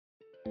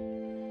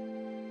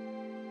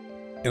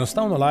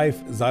Enostavno live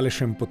z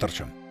Alešem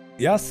Potrčem.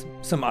 Jaz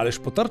sem Aleš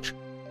Potrč,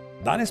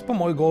 danes pa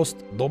moj gost,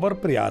 dober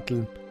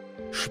prijatelj,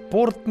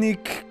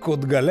 športnik,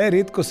 kot ga le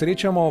redko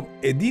srečamo,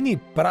 edini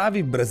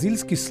pravi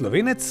brazilski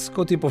Slovenec,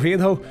 kot je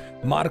povedal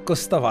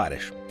Marcos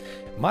Tavares.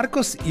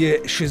 Marcos je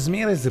še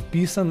zmeraj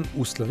zapisan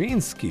v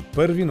slovenski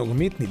prvi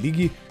nogometni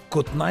ligi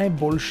kot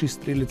najboljši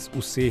strelec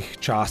vseh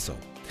časov.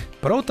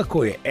 Prav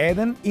tako je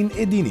eden in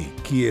edini,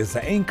 ki je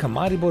za NK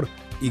Maribor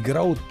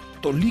igral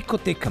toliko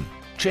tekem,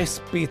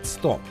 čez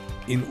 500,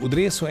 in v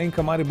dresu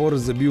NK Maribor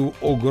zabil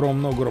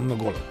ogromno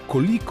golov.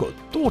 Koliko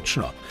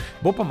točno,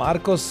 bo pa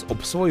Marcos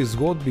ob svoji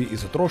zgodbi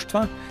iz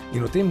otroštva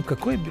in o tem,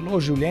 kako je bilo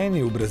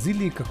življenje v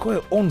Braziliji, kako je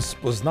on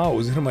spoznal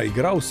oziroma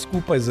igral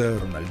skupaj z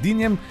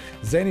Ronaldinjem,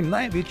 z enim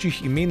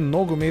največjih imen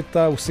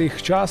nogometa vseh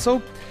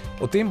časov.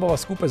 O tem bova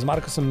skupaj z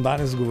Marcosom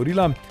danes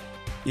govorila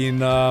in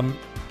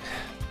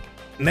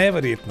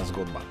neverjetna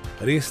zgodba,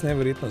 res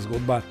neverjetna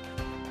zgodba.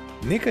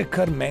 Nekaj,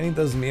 kar meni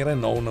da zmeraj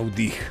nov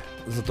navdih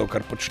za to,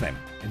 kar počnem.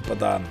 In pa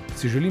da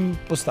si želim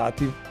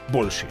postati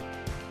boljši.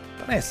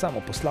 Pa ne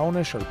samo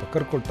poslovnež ali pa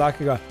karkoli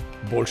takega,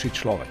 boljši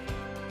človek.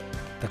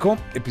 Tako,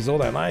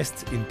 epizoda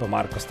 11 in pa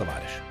Marcos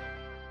Tavares.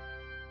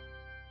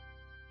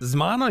 Z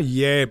mano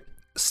je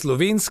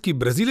slovenski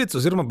Brazilec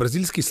oziroma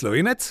brazilski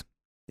Slovenec.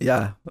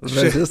 Ja,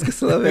 brazilski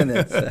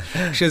Slovenec.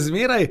 Še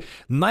zmeraj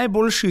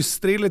najboljši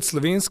strelec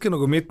slovenske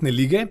nogometne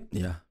lige.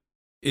 Ja.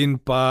 In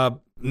pa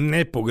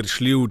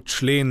nepogrešljiv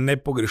člen,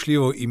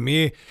 nepogrešljivo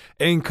ime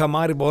NK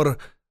Maribor.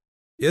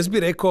 Jaz bi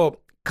rekel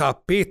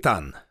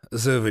kapetan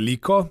z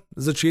veliko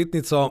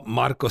začetnico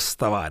Marcos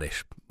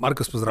Tavares.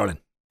 Marcos, pozdravljen.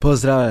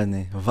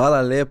 Pozdravljeni.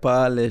 Hvala lepa,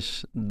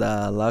 Aleš,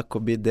 da lahko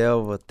bi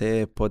del v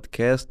tem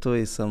podcastu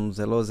in sem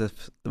zelo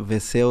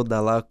vesel,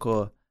 da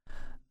lahko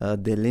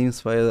delim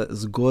svoje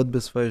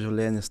zgodbe, svoje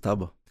življenje s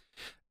tabo.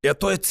 Ja,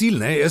 to je cilj,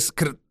 ne?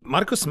 Ker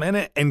Marcos,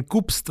 mene en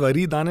kup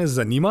stvari danes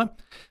zanima.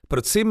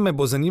 Predvsem me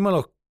bo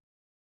zanimalo,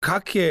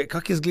 kak je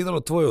izgledalo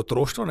tvoje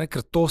otroštvo, ne?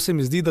 Ker to se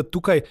mi zdi, da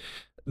tukaj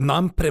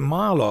nam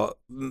premalo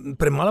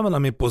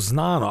nam je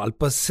poznano, ali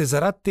pa se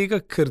zaradi tega,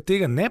 ker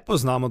tega ne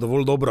poznamo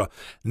dovolj dobro,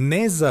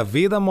 ne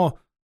zavedamo,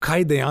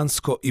 kaj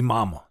dejansko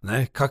imamo,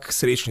 ne? Kak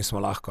srečni smo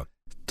lahko.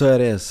 To je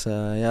res.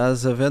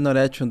 Jaz vedno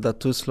rečem, da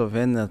tu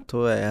Slovenija,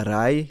 to je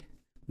raj,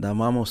 da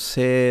imamo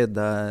vse,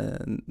 da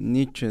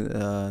nič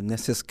ne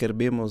se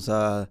skrbimo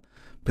za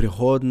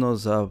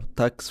prihodnost, za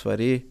tak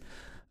stvari.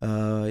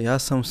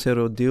 Jaz sem se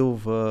rodil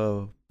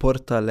v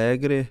Porto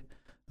Alegre,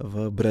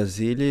 v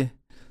Braziliji.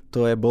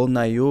 To je bolj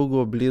na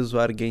jugu, blizu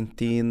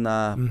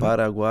Argentina,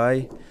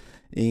 Paraguaj.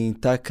 In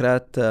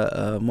takrat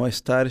moji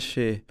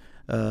starši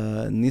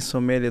niso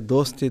imeli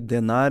dosti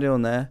denarjev,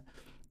 ne?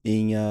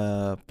 In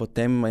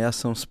potem jaz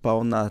sem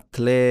spal na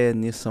tle,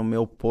 nisem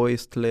imel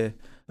postelje.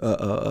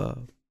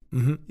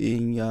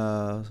 In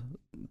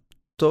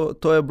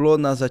to je bilo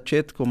na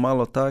začetku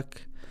malo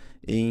tak.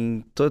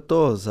 In to je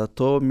to,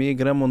 zato mi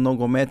gremo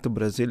nogomet v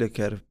Braziliji,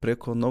 ker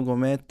preko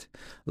nogomet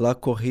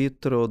lahko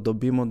hitro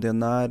dobimo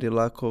denar in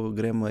lahko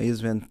gremo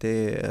izven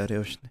te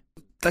revščine.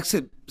 Tako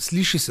se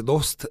sliši se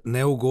dost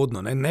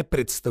neugodno, ne?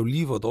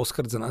 Nepredstavljivo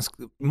dostkrat za nas.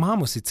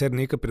 Imamo sicer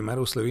nekaj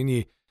primerov v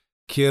Sloveniji,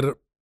 kjer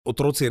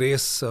otroci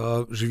res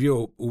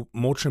živijo v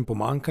močnem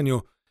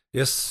pomanjkanju.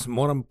 Jaz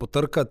moram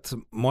potrkati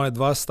moje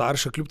dva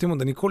starša, kljub temu,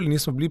 da nikoli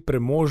nismo bili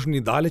premožni,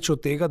 daleč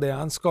od tega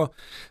dejansko,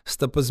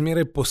 sta pa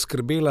zmeraj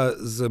poskrbela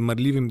z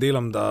marljivim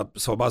delom, da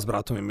so oba z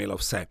bratom imela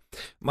vse.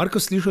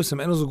 Marko, slišal sem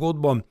eno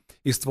zgodbo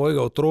iz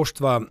tvojega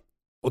otroštva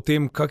o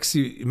tem, kak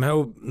si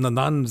imel na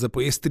dan za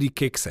pojesti 3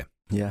 kekse.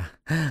 Ja,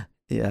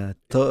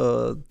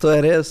 to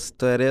je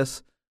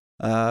res.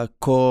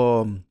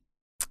 Ko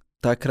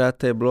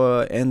takrat je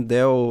bilo en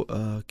del,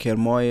 ker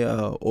moj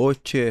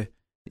oče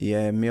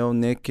je imel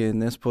neki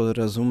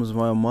nesporazum z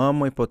mojo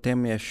mamo in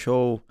potem je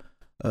šel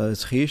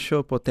z hišo,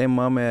 potem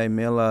mama je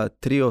imela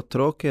 3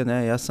 otroke,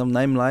 ne? Jaz sem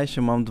najmlajši,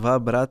 imam 2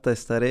 brata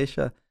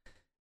starejša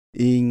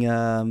in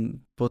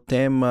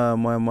potem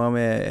moja mama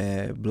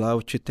je bila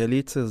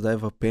učiteljica, zdaj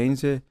v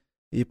penziji,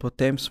 in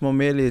potem smo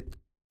imeli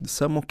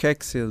samo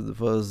keksi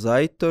v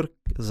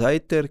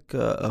zajtrk,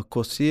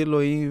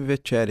 kosilo in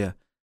večerja.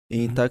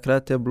 In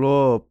takrat je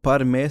bilo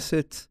par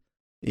mesec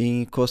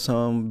in ko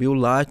sem bil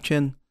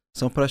lačen,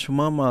 sem vprašal,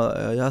 mama,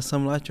 jaz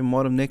sem lačen,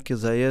 moram nekaj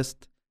za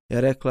jesti.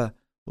 Je rekla,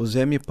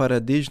 vzemi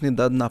paradižnik,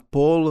 da na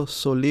pol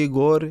soli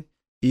gor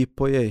in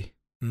pojej.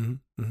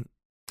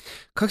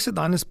 Kako se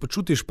danes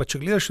počutiš, pa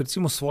če gledaš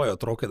recimo svoje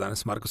otroke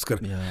danes, Marcos,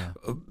 ker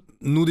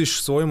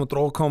nudiš svojim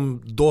otrokom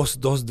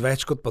dost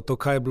več kot pa to,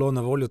 kaj je bilo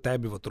na voljo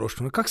tebi v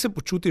otroštvu. Kako se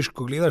počutiš,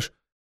 ko gledaš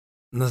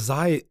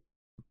nazaj,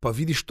 pa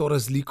vidiš to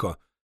razliko?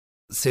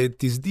 Se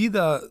ti zdi,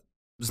 da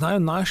znajo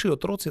naši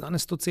otroci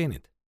danes to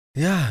ceniti?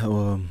 Ja,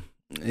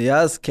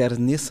 jaz, ker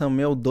nisem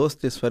imel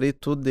dosti stvari,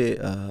 tudi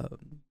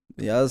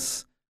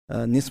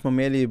nismo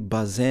imeli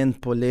bazen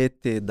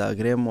poleti, da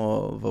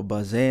gremo v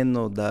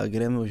bazenu, da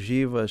gremo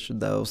živaš,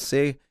 da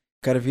vse,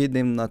 kar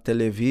vidim na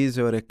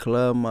televizijo,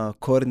 reklama,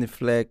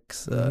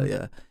 cornflakes,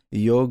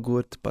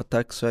 jogurt, pa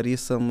tak stvari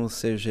sem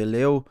se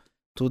želel,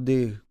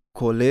 tudi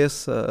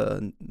kolesa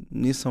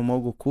nisem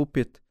mogel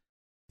kupiti.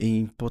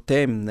 In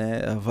potem,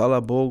 ne,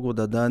 hvala Bogu,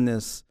 da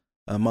danes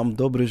imam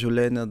dobro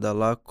življenje, da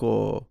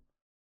lahko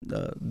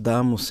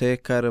dam vse,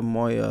 kar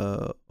moji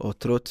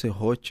otroci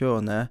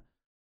hočejo, ne.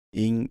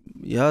 In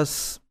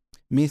jaz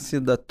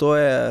mislim, da to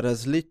je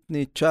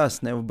različni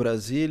čas, ne, v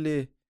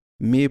Braziliji.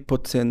 Mi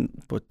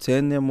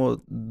podcenjamo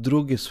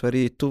druge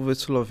stvari. Tu v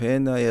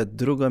Sloveniji je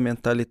druga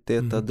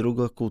mentaliteta,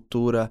 druga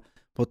kultura.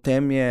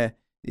 Potem je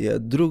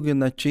drugi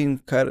način,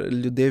 kar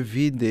ljudje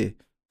vidi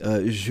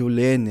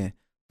življenje.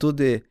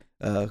 Tudi,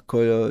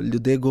 ko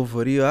ljudje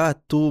govorijo,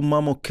 tu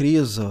imamo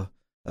krizo,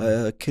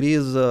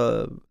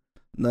 kriza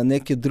na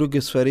neke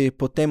druge stvari.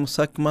 Potem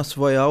vsak ima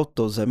svoj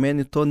avto. Za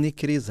meni to ni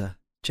kriza.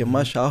 Če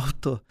imaš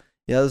avto,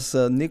 jaz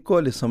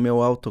nikoli sem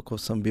imel avto, ko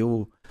sem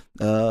bil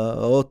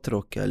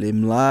otrok ali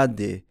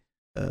mladi.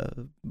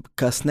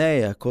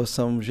 Kasneje, ko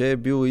sem že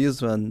bil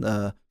izven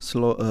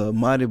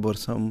Maribor,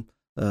 sem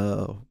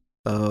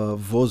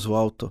vozil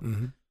avto.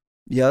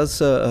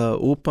 Jaz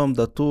upam,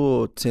 da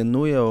tu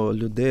cenujejo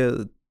ljudje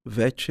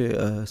več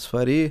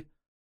stvari,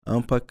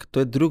 ampak to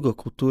je druga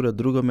kultura,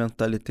 druga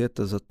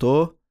mentaliteta.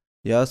 Zato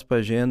jaz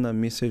pa žena,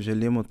 mi se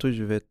želimo tu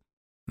živeti.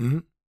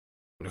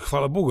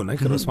 Hvala Bogu, ne,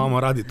 ker vas imamo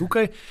radi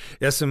tukaj.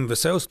 Jaz sem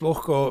vesel sploh,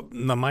 ko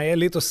nama je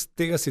letos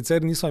tega sicer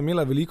nismo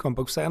imela veliko,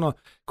 ampak vseeno,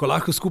 ko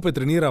lahko skupaj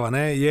trenirava,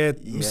 ne,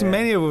 mislim,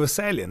 meni je v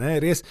veselje, ne,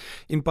 res.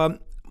 In pa,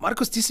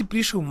 Markos, ti si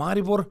prišel v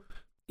Maribor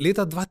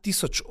leta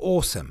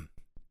 2008.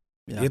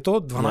 Je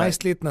to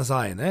 12 let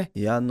nazaj, ne?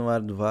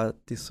 Januar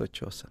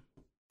 2008.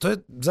 To je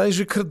zdaj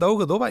že kar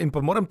dolga doba in pa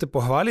moram te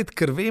pohvaliti,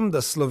 ker vem,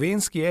 da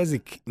slovenski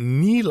jezik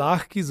ni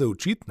lahki za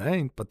učiti, ne,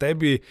 in pa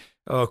tebi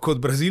kot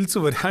Brazilcu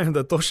verjamem,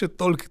 da to še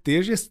toliko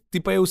težje, ti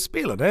pa je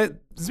uspelo,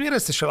 ne? Zmeraj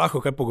se še lahko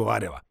kaj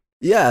pogovarjava.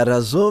 Ja,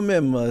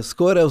 razumem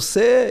skoraj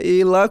vse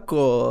in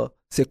lahko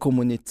se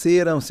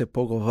komuniciram, se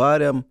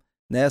pogovarjam.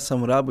 Ne, sem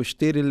rabil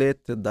 4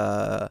 leta,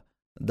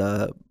 da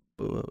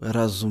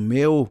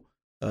razumel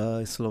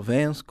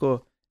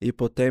slovensko in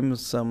potem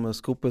sem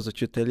skupaj z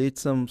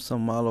učiteljicem sem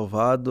malo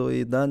vadil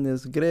in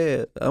danes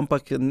gre,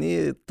 ampak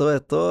ni, to je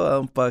to,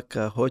 ampak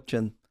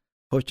hočem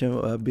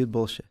biti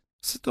boljše.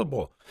 Vse to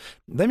bo.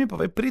 Daj mi pa,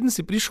 preden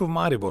si prišel v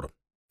Maribor,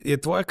 je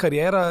tvoja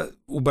karijera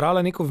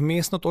ubrala neko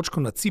vmesno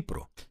točko na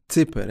Cipru?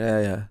 Cipr,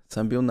 ja.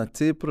 Sem bil na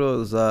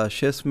Cipru, za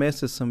 6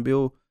 mesecev sem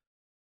bil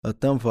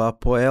tam v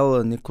Apoel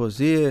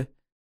Nikoziji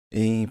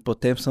in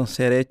potem sem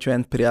se rečel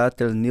en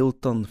prijatelj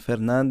Nilton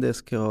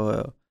Fernandez, ki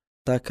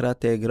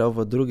takrat je igral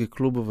v drugi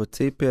klubu v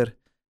Cipr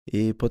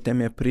in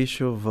potem je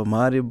prišel v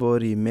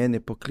Maribor in meni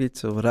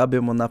poklical,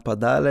 rabimo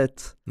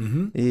napadalec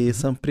in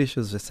sem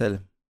prišel z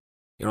veseljem.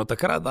 In od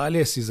takrat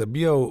dalje si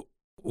zabijal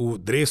v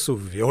dresu,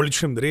 v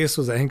vijoličnem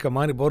dresu za NK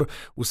Maribor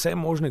vse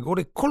možne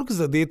gore. Koliko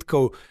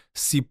zadetkov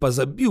si pa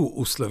zabil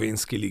v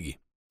slovenski ligi?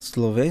 V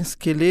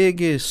slovenski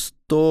ligi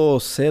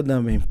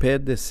 157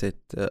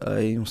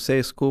 in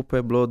vse skupaj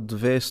je bilo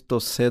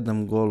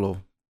 207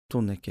 golov, tu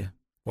nekje.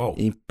 Wow.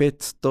 In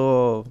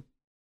 507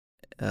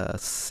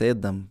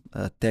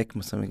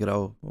 tekm sem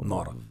igral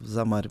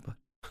za Maribor.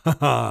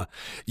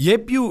 Je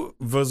bil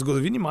v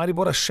zgodovini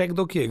Maribora še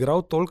kdo, ki je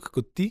igral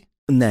toliko kot ti?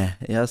 Ne,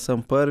 jaz sem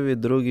prvi,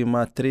 drugi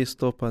ima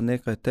 300 pa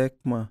nekaj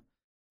tekma,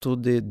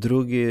 tudi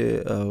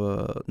drugi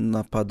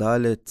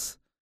napadalec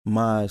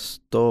ima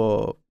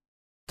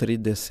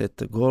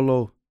 130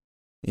 golov.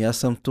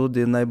 Jaz sem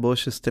tudi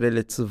najboljši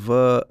strelec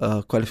v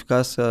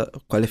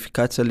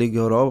kvalifikacijo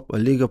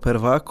Lige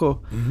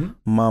prvakov,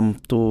 imam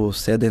tu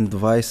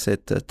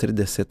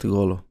 27-30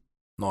 golov.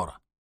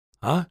 Nora.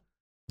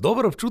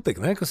 Dober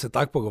občutek, ne, ko se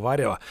tako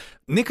pogovarjava.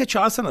 Nekaj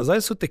časa nazaj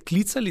so te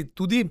klicali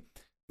tudi,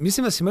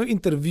 mislim, da si imel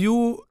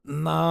intervju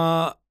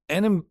na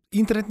enem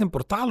internetnem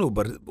portalu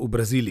v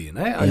Braziliji,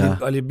 ne?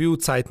 Ali je bil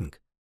Zeitung?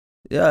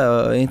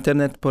 Ja,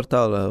 internet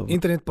portal.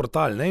 Internet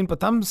portal, ne? In pa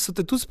tam so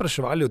te tudi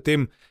spraševali o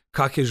tem,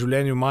 kak je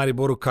življenje v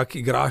Mariboru, kak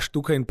igraš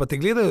tukaj in pa te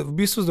gledajo v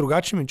bistvu z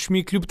drugačnimi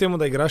očmi, kljub temu,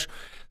 da igraš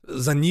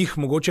za njih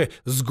mogoče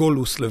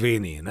zgolj v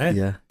Sloveniji, ne?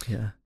 Ja.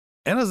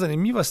 Ena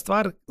zanimiva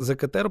stvar, za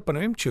katero pa ne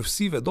vem, če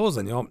vsi vedo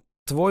za njo,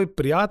 tvoj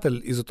prijatelj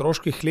iz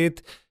otroških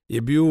let je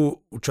bil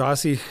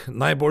včasih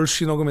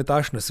najboljši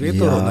nogometaš na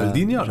svetu,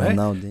 Ronaldinho, ne?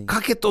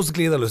 Kak je to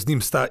izgledalo z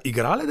njim? Sta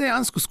igrali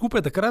dejansko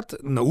skupaj takrat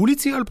na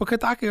ulici ali pa kaj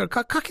takega?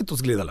 Kak je to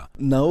izgledalo?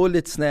 Na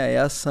ulici ne,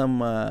 jaz sem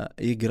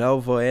igral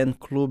v en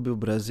klub v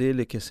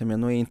Braziliji, ki se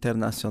imenuje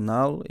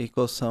Internacional, in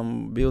ko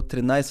sem bil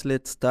 13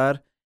 let star,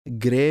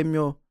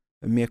 Grêmio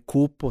mi je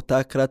kupil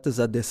takrat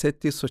za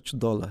 $10,000.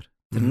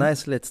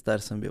 13 let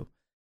star sem bil.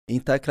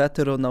 In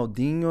takrat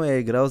Ronaldinho je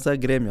igral za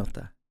Grêmio.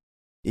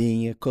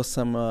 In ko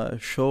sem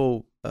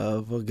šel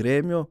v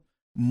Grêmio,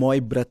 moj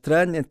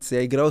bratranec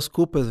je igral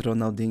skupaj z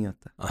Ronaldinho.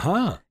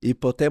 In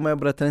potem moj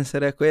bratranec je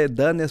rekel,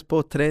 danes po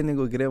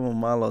treningu gremo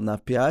malo na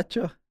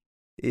pijačo.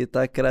 In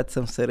takrat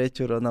sem se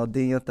rečel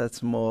Ronaldinho,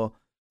 smo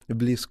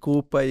bili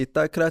skupaj in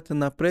takrat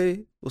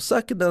naprej,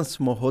 vsak dan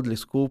smo hodili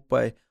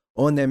skupaj.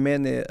 On je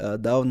meni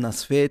dal na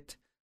svet,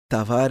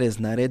 Tavares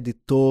naredi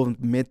to,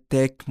 med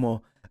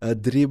tekmo,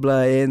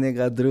 dribla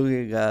enega,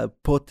 drugega,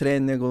 po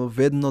treningu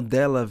vedno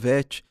dela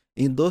več.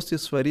 In dosti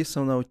stvari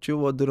sem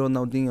naučil od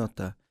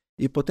Ronaldinhota.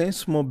 In potem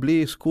smo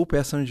bili skupaj,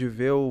 jaz sem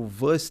živel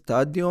v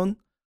stadion,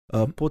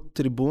 pod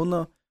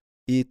tribuno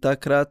in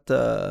takrat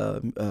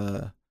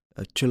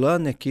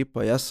član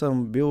ekipa, jaz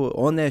sem bil,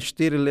 on je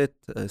 4 let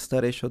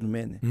starejši od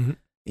mene.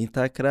 In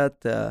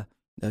takrat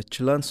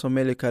član so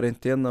imeli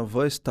karanteno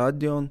v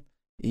stadion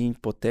in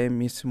potem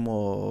mi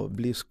smo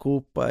bili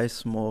skupaj,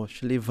 smo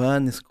šli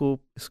ven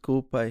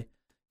skupaj.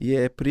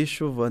 Je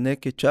prišel v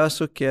neki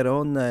času, ker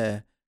on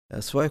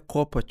svoje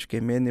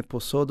kopačke meni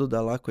posodil,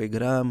 da lahko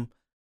igram.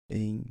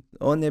 In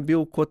on je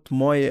bil kot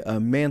moj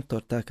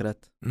mentor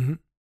takrat.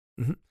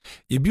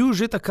 Je bil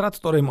že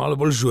takrat torej malo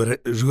bolj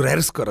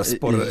žurersko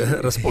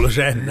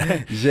razpoložen,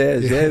 ne? Že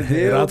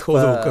bil, Rad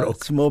hodil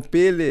okrog. Smo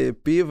pili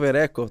pivo in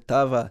rekel,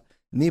 Tava,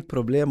 ni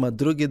problema,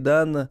 drugi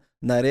dan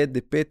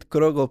naredi 5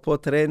 krogov po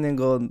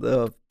treningu,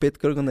 5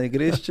 krogov na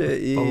igrišče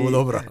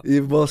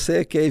in bo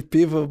vse, kaj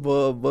pivo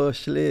bo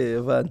šli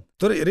ven.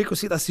 Torej, rekel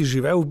si, da si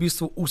živel v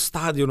bistvu v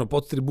stadionu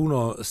pod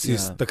tribuno, si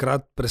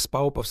takrat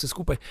prespal pa vse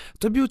skupaj.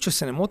 To je bil, če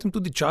se ne motim,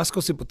 tudi čas,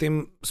 ko si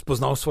potem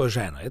spoznal svojo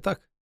ženo, je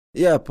tako?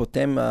 Ja,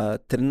 potem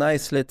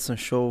 13 let sem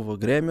šel v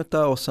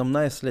Gremjuta,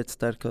 18 let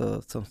star,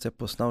 ko sem se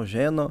poznal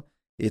ženo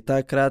in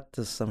takrat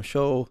sem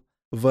šel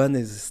ven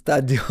iz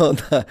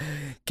stadiona,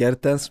 ker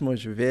tam smo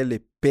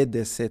živeli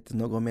 50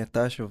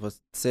 nogometašev v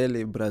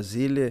celi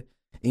Braziliji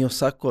in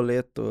vsako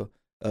leto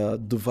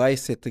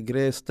 20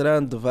 gre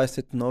stran,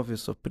 20 novi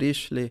so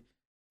prišli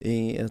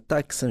in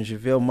tako sem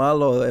živel,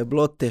 malo je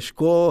bilo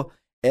težko,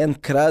 en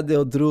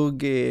kradel,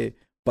 drugi,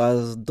 pa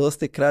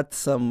dosti krat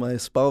sem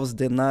spal z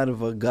denar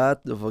v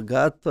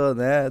gato,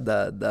 ne,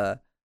 da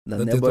ne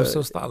bo... Da ti to vse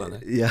ostalo, ne?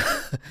 Ja,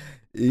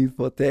 in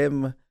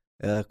potem,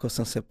 ko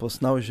sem se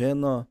poznal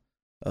ženo,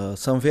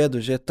 sem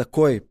vedel že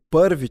takoj,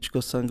 prvič,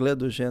 ko sem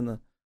gledal ženo,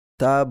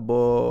 ta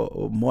bo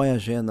moja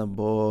žena,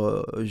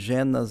 bo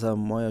žena za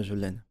moje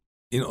življenje.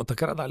 In od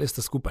takrat dalje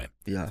ste skupaj?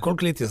 Ja.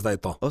 Koliko let je zdaj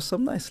to?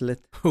 18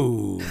 let.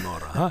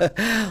 Nora.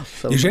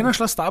 Je žena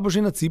šla s tabo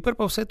že na Ciper,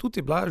 pa vse tudi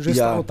je bila že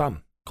stalo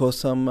tam? Ko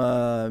sem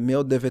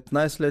imel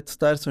 19 let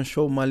star, sem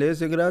šel v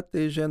Malezijo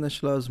igrati in žena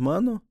šla z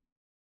mano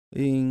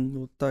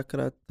in od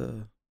takrat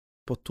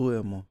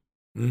potujemo.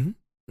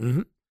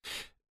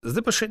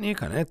 Zdaj pa še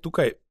nekaj, ne,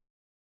 tukaj.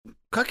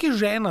 Kako je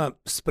žena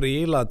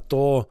sprejela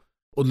to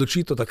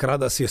odločitev takrat,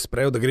 da si je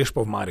sprejel, da greš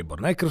pa v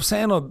Maribor? Ne? Ker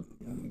vseeno,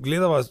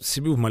 gledava,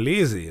 si bil v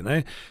Maleziji,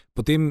 ne?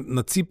 Potem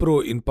na Cipru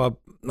in pa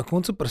na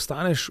koncu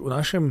prestaneš v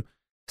našem,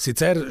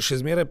 sicer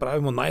še zmeraj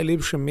pravimo,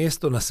 najlepšem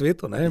mestu na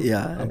svetu, ne?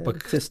 Ja,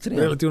 ampak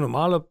relativno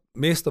malo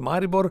mesto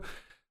Maribor,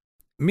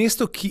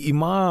 mesto, ki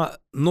ima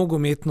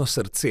nogometno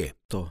srce.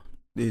 To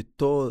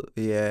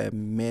je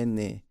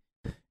meni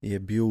je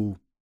bil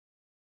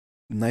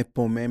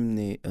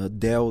najpomembnejši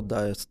del,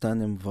 da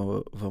stanem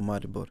v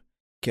Maribor.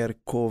 Ker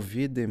ko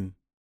vidim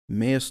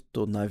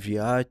mesto,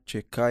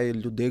 navijače, kaj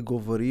ljudje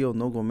govorijo o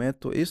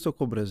nogometu, isto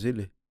kot v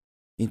Braziliji.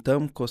 In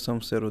tam, ko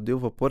sem se rodil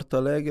v Porto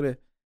Alegre,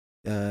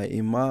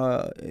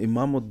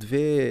 imamo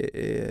dve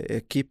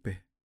ekipa,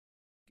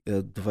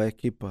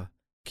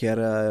 ker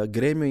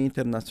Gremio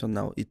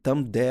Internacional in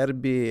tam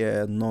derbi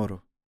je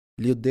noro.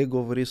 Ljudje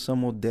govorijo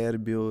samo o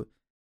derbiju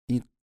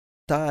in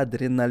ta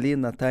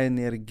adrenalina, ta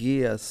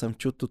energija sem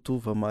čutil tu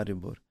v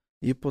Maribor.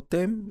 In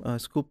potem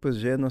skupaj z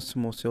ženo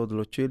smo se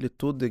odločili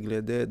tudi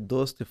glede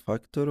dosti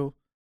faktorov,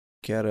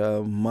 ker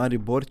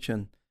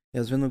Mariborčan,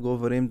 jaz vedno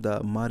govorim,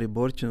 da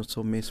Mariborčan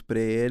so me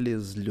sprejeli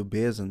z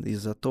ljubezen in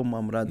zato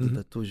imam rad,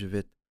 da tu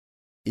živeti.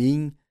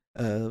 In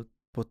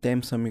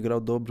potem sem igral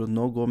dobro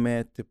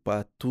nogomet,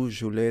 pa tu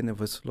življenje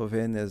v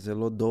Sloveniji je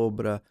zelo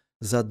dobra,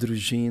 za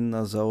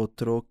družino, za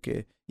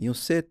otroke. In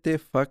vse te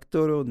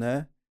faktorov,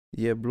 ne,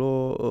 je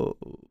bilo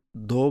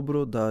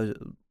dobro, da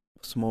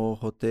smo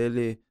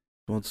hoteli,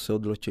 smo se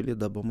odločili,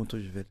 da bomo tu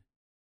živeli.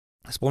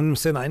 Spomnim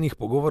se najnih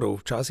pogovorov,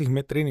 včasih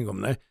med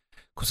treningom, ne,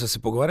 ko so se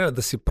pogovarjali,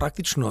 da si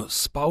praktično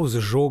spal z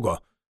žogo,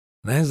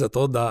 ne,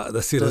 zato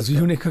da si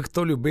razvil nekako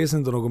to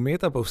ljubezen do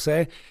nogometa, pa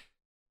vse.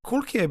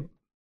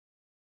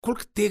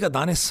 Koliko tega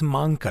danes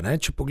manjka, ne?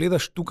 Če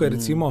pogledaš tukaj,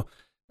 recimo,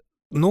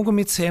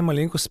 nogomet se je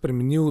malenko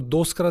spremenil,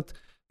 doskrat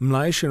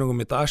mlajši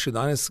nogometaši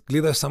danes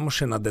gledajo samo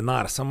še na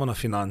denar, samo na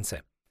finance.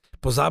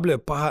 Pozabljajo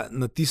pa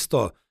na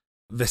tisto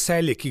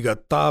veselje, ki ga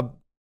ta,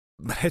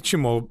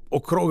 rečemo,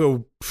 okrogel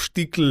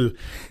štikl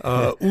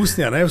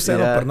usnja, ne,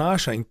 vseeno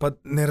prinaša in pa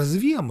ne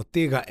razvijamo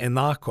tega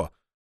enako,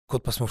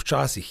 kot pa smo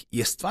včasih.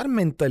 Je stvar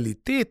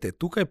mentalitete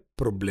tukaj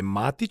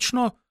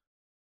problematično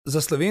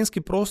za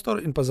slovenski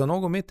prostor in pa za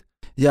nogomet?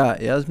 Ja,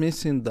 jaz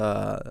mislim,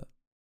 da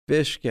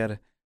veš, ker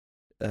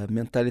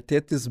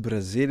mentalitete iz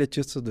Brazilije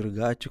čisto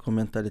drugače kot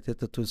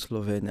mentalitete tudi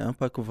Slovenije,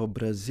 ampak v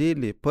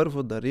Braziliji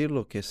prvo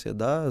darilo, ki se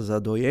da za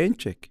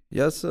dojenček,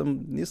 jaz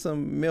nisem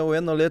imel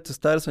 1 leto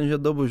star, sem že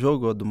dobil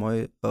žogo od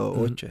moje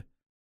oče.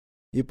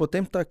 In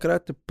potem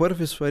takrat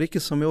prve stvari, ki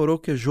sem imel v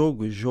roke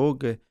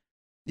žoge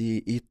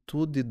in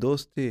tudi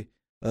dosti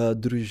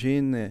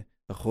družine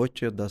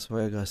hočejo, da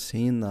svojega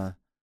sina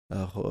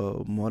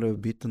morajo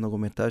biti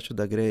nogometaši,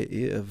 da gre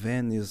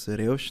ven iz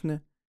revščine.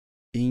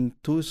 In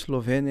tu v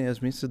Sloveniji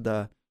jaz mislim,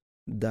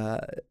 da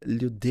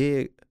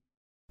ljudje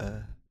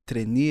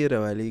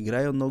trenirajo ali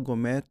igrajo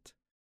nogomet,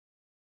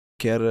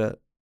 ker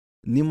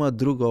nima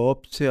druga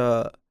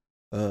opcija,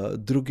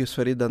 druge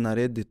stvari, da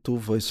naredi tu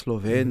v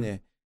Sloveniji,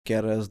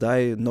 ker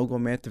zdaj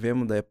nogomet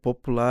vemo, da je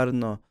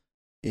popularno,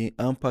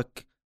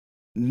 ampak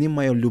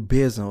nimajo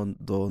ljubezen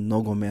do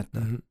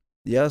nogometa.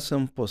 Jaz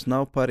sem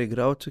poznal par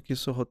igralcev, ki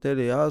so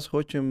hoteli,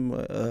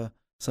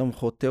 sem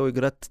hotel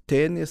igrati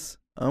tenis,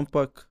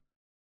 ampak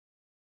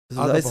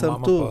zdaj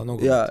sem tu,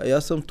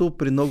 jaz sem tu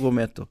pri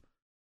nogometu.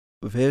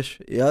 Veš,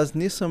 jaz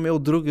nisem imel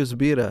druge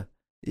izbire,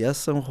 jaz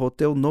sem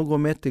hotel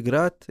nogomet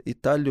igrati in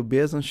ta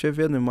ljubezen še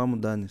vedno imamo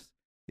danes.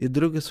 In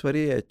druge stvari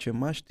je, če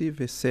imaš ti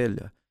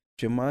veselja,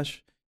 če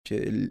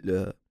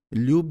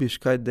ljubiš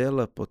kaj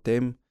dela,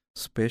 potem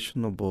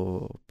uspešno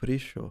bo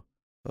prišel.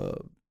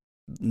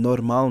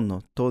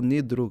 Normalno, to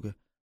ni druge.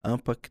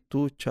 Ampak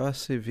tu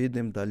časi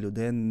vidim, da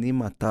ljudje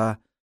nima ta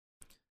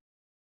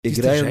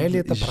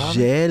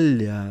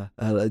želja,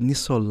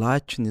 niso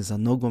lačni za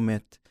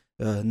nogomet.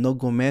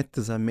 Nogomet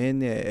za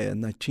mene je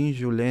način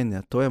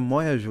življenja, to je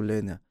moje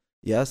življenje.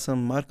 Jaz sem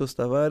Marcos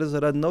Tavares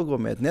zaradi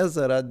nogomet, ne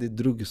zaradi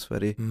drugih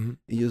stvari.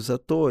 In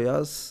zato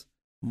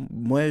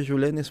moje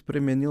življenje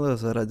spremenilo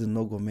zaradi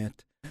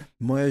nogomet.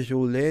 Moje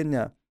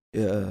življenje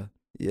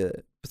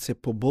se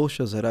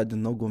poboljša zaradi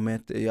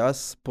nogomet.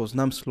 Jaz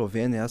poznam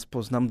Slovenijo, jaz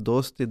poznam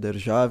dosti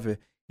države,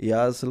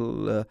 jaz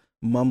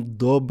imam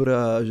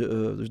dobra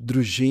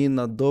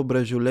družina,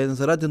 dobra življenje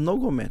zaradi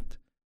nogomet.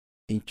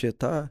 In če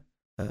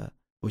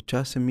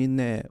včasih mi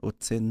ne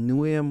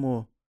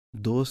ocenjujemo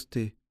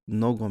dosti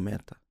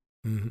nogometa.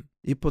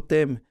 In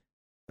potem,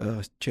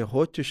 če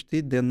hočeš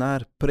ti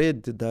denar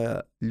pred, da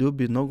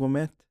ljubi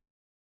nogomet,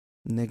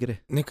 ne gre.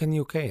 Nekaj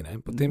ni okej, ne?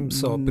 Potem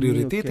so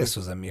prioritete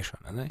so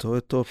zamešane, ne? To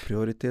je to,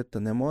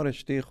 prioriteta. Ne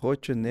moreš ti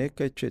hoče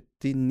nekaj, če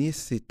ti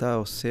nisi ta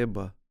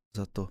oseba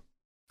za to.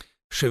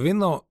 Še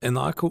vedno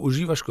enako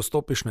uživaš, ko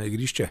stopiš na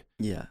igrišče?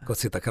 Ja.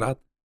 Kot si takrat?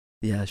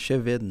 Ja,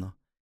 še vedno.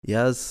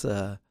 Jaz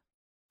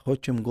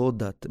hočem gol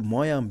dati.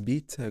 Moja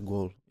ambicija je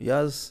gol.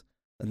 Jaz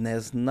ne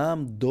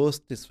znam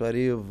dosti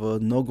stvari v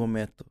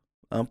nogometu,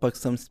 ampak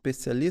sem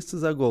specialist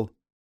za gol.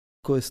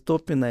 Ko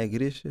stopim na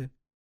igrišče,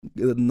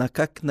 na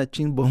kak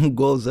način bom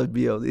gol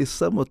zabijal. In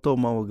samo to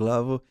imam v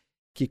glavo,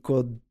 ki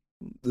ko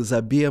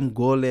zabijem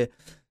gole,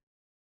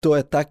 to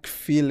je tak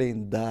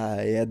feeling,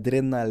 da je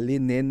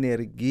adrenalin,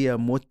 energija,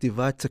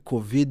 motivacija, ko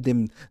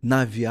vidim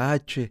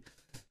navijače,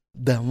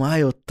 da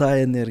imajo ta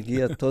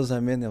energija, to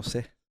za mene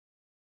vse.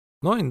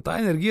 No, in ta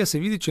energija se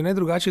vidi, če ne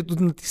drugače,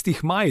 tudi na tistih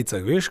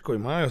majicah, veš, ko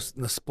imajo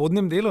na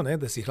spodnjem delu, ne,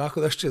 da si jih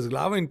lahko daš čez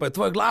glavo in pa je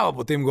tvoja glava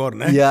potem gor,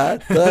 ne? Ja,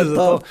 to je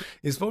to.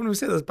 In spomnim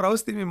se, da prav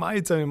s temi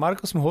majicami,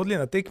 Marko, smo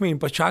hodili na tekme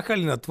in pa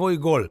čakali na tvoj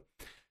gol.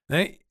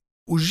 Ne?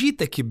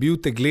 Užitek je bil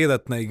te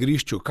gledati na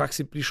igrišču, kak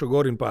si prišel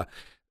gor in pa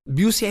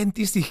bil si en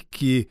tistih,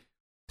 ki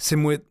se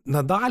mu je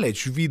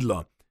nadaleč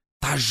videlo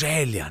ta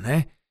želja,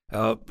 ne?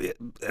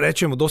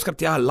 Rečemo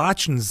doskrat,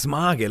 lačen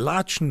zmage,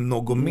 lačen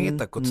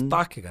nogometa kot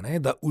takega,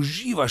 ne? Da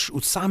uživaš v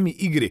sami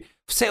igri,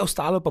 vse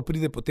ostalo pa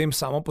pride potem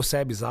samo po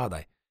sebi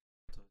zadaj.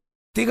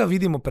 Tega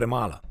vidimo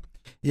premalo.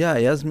 Ja,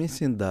 jaz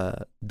mislim, da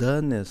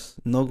danes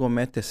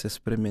nogomete se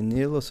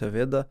spremenilo,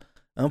 seveda,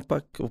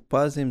 ampak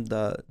opazim,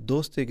 da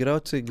dosti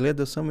igralci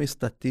gledajo samo iz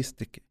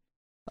statistike.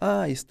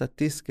 Iz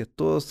statistike,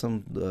 to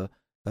sem,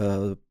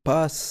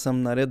 pas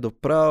sem naredil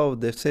prav,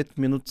 10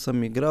 minut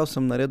sem igral,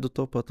 sem naredil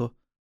to pa to.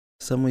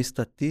 Samo iz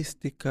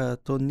statistika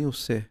to ni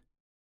vse.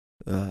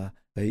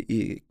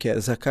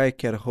 Zakaj?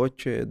 Ker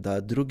hoče, da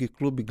drugi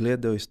klubi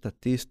gledajo iz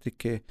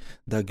statistike,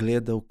 da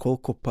gledajo,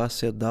 koliko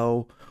pas je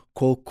dal,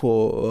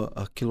 koliko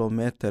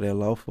kilometer je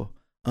laufal.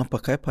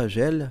 Ampak kaj pa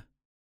želja?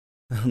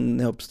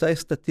 Ne obstaja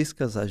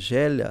statistika za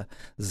želja,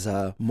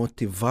 za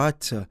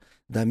motivacijo,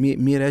 da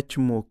mi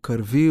rečemo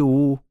krvi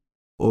v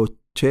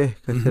očeh.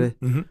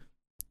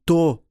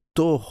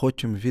 To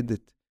hočem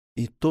videti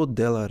in to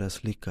dela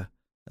razlika.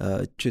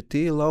 Če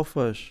ti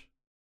laufaš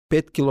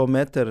 5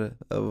 kilometer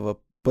v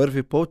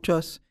prvi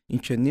polčas in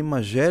če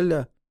nima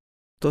želja,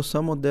 to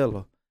samo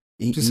delo.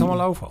 Če samo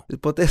laufal.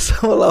 Potem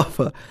samo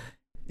laufa.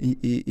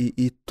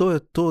 In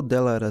to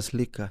dela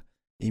razlika.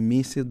 In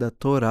mislim, da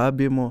to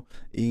rabimo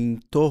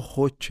in to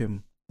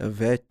hočem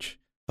več.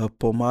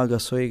 Pomaga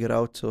svojim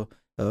igralcem,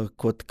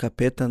 kot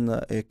kapetan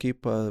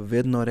ekipa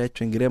vedno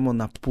rečem, gremo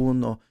na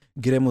puno,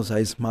 gremo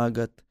za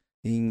zmagati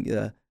in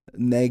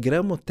ne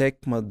igramo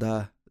tekma,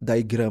 da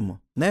igramo.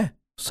 Ne,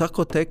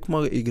 vsako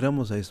tekmo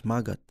igramo za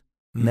zmagati.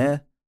 Ne,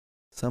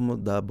 samo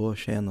da bo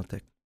še eno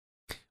tekmo.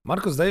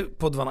 Marko, zdaj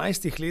po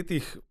 12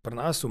 letih pri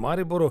nas v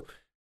Mariboru,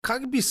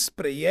 kak bi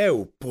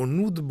sprejel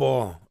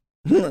ponudbo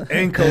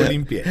enka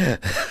Olimpije?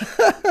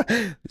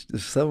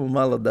 Samo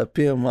malo, da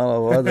pijem malo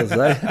vode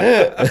zdaj.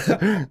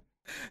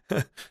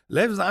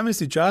 Le vzami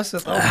si čas,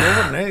 ta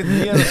odgovor, ne,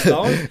 ni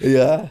enostavno.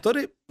 Ja.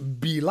 Torej,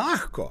 bi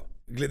lahko,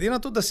 glede na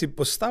to, da si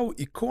postal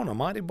ikona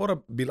Maribora,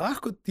 bi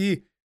lahko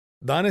ti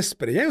danes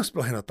sprejel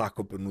sploh eno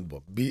tako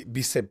ponudbo?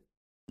 Bi se...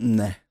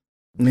 Ne,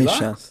 ni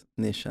šans,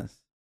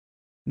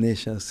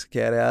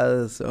 ker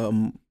jaz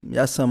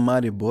sem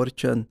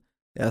Mariborčan,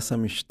 jaz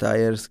sem iz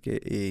Štajerske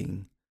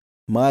in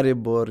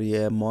Maribor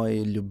je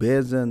moj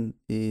ljubezen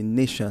in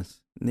ni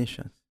šans.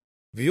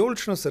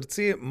 Vijolično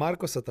srce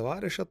Markosa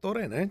Tavareša,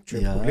 torej, ne?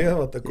 Če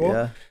pogledamo tako.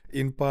 Ja.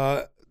 In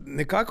pa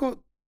nekako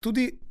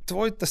tudi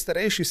tvoj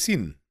starejši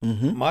sin,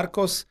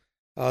 Markos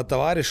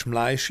Tavareš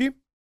mlajši,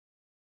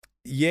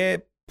 je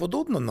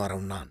podobno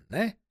naravnan,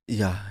 ne?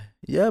 Ja,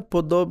 je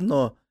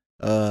podobno,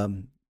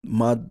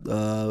 ima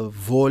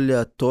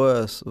volja, to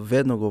jaz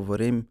vedno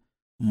govorim,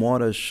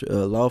 moraš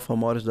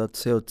dati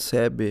vse od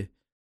sebi,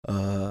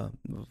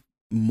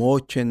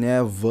 močen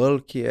je,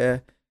 velik je.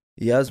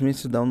 Jaz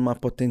mislim, da on ima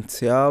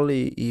potencial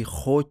in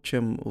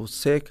hočem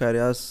vse, kar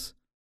jaz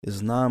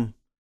znam,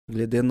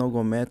 glede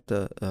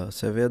nogometa,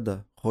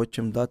 seveda,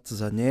 hočem dati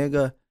za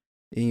njega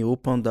in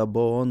upam, da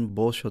bo on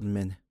boljši od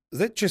mene.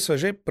 Zdaj, če so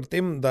že pri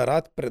tem, da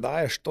rad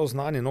predajaš to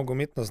znanje,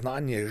 nogometno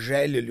znanje,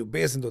 želje,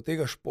 ljubezen do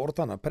tega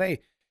športa naprej,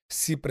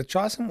 si pred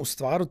časom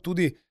ustvaril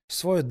tudi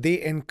svojo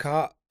DNK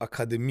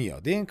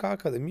akademijo. DNK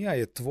akademija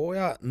je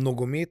tvoja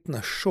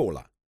nogometna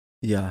šola.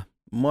 Ja,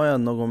 moja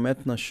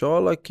nogometna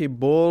šola, ki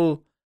bolj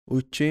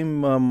učim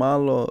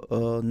malo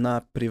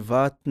na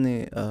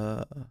privatni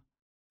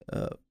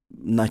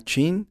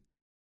način,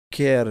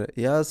 ker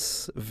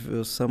jaz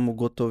sem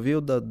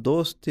ugotovil, da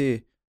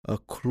dosti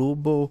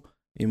klubov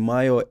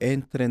imajo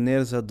en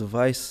trener za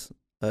 20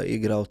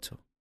 igralcev.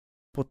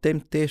 Potem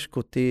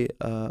težko ti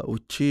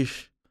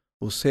učiš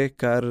vse,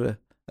 kar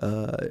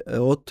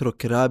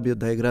otrok rabijo,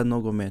 da igra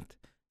nogomet.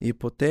 In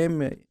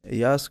potem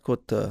jaz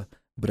kot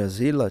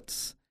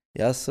Brazilec,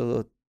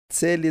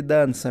 celi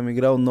dan sem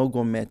igral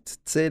nogomet,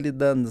 celi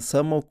dan,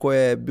 samo ko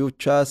je bil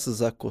čas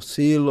za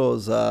kosilo,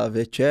 za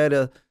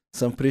večerja,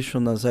 sem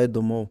prišel nazaj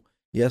domov.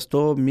 Jaz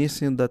to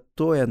mislim, da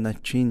to je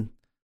način,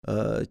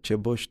 če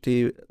boš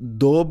ti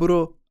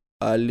dobro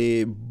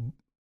ali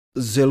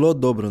zelo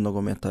dobro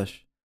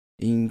nogometaš.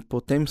 In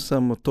potem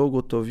sem to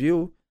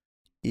ugotovil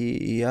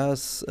in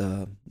jaz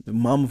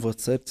imam v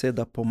srce,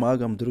 da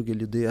pomagam drugi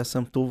ljudi. Jaz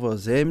sem tu v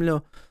zemljo,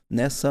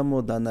 ne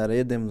samo da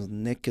naredim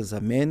nekaj za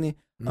meni,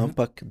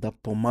 ampak da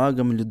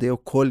pomagam ljudem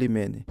okoli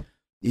meni.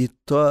 In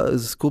to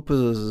skupaj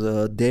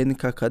z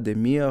DNK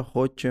akademija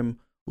hočem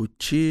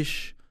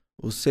učiš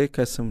vse,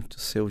 kar sem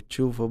se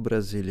učil v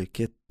Braziliji,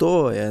 ker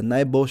to je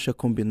najboljša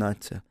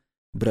kombinacija.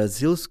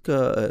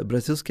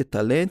 Brazilski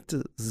talent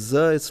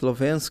z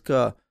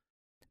slovenska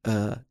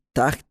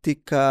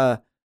taktika,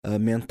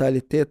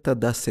 mentaliteta,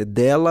 da se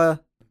dela.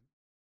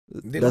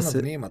 Delovno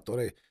vnema,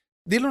 torej.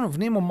 Delovno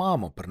vnemo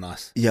imamo pri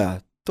nas. Ja,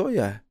 to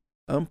je.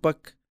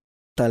 Ampak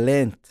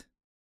talent,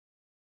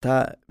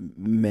 ta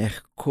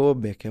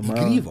mehkobe, ki ima...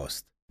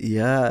 Igrivost.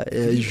 Ja,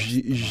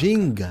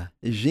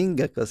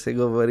 žinga, ko se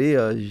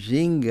govorijo,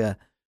 žinga,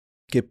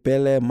 ki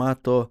pele ima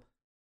to.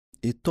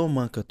 In to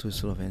manjka tu v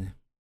Sloveniji.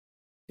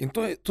 In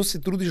to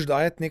se trudiš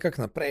dajati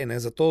nekako naprej, ne?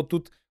 Zato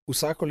tudi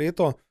vsako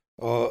leto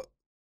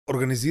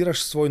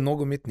organiziraš svoj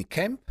nogometni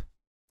kemp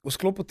v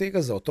sklopu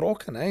tega za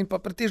otroke, ne? In pa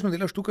pretežno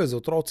delaš tukaj za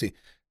otroci,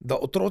 da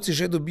otroci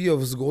že dobijo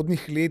v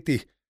zgodnjih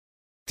letih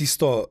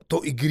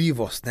to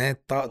igrivost, ne?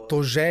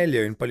 To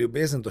željo in pa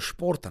ljubezen do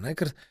športa, ne?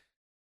 Ker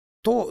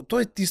to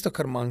je tisto,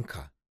 kar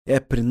manjka.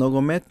 Pri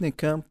nogometni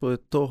kampu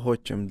to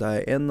hočem, da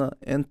je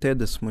en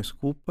teden smo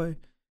skupaj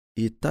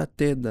in ta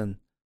teden,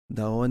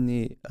 da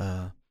oni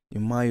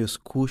imajo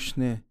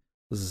izkušnje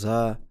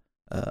za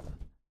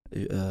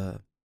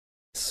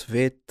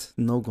svet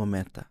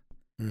nogometa.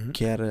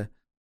 Ker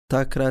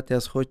takrat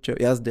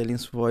jaz delim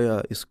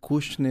svoje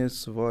izkušnje,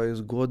 svoje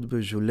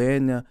zgodbe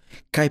življenja,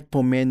 kaj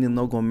pomeni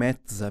nogomet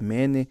za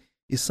meni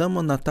in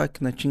samo na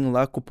tak način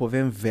lahko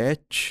povem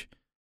več,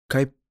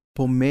 kaj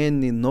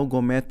pomeni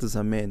nogomet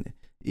za mene.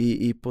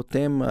 In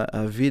potem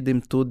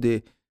vidim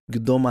tudi,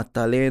 kdo ima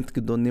talent,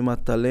 kdo nima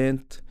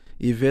talent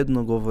in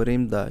vedno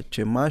govorim, da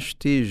če imaš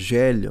ti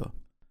željo,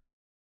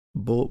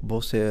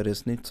 bo se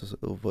resnica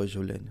v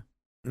življenju.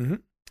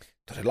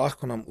 Torej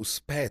lahko nam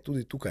uspe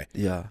tudi tukaj.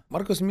 Ja.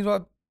 Marko,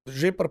 midva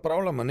že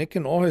pripravljamo neke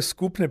nove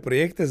skupne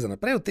projekte za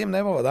naprej, o tem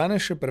ne bova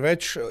danes še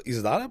preveč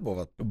izdala,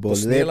 bova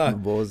posnela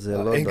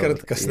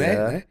enkrat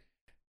kasneje.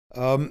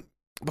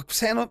 Ampak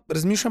vseeno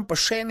razmišljam pa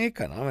še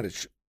nekaj,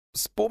 namreč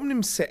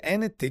spomnim se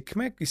ene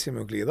tekme, ki sem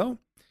jo gledal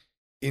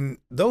in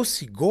dal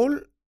si gol,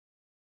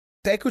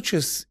 tekel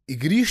čez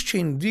igrišče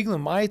in dvignil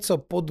majico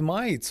pod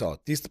majico,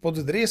 pod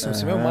dresom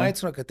sem imel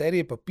majico, na kateri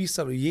je pa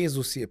pisalo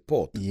Jezus je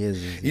pot. In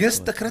jaz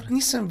takrat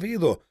nisem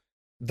vedel,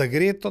 da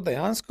gre to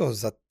dejansko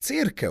za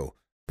cerkev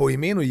po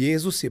imenu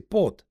Jezus je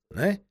pot.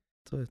 Ne?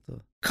 To je to.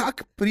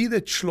 Kako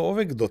pride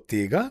človek do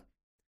tega,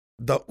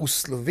 da v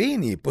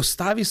Sloveniji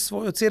postavi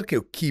svojo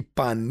cerkev, ki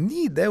pa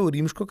ni del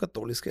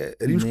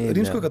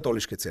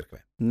rimsko-katoliške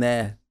cerkve?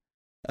 Ne.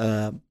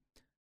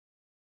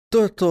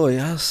 To je to.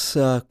 Jaz,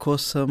 ko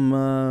sem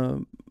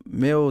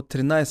imel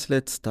 13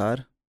 let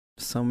star,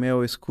 sem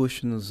imel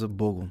izkušnjo z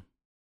Bogom.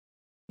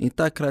 In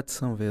takrat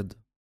sem vedel,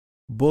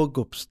 Bog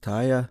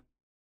obstaja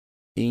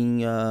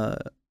in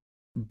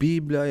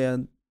Biblija je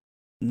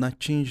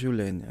način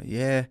življenja.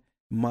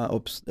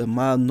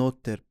 Ima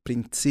noter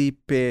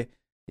principe,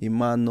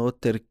 ima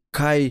noter,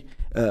 kaj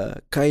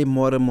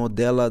moramo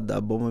delati,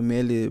 da bomo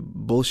imeli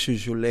boljše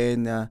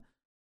življenja,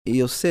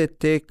 in vse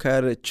te,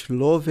 kar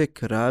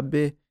človek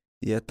rabi,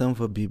 je tam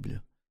v Bibliji.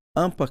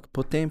 Ampak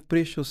potem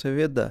prišel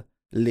seveda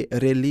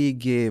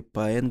religije,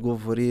 pa en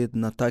govori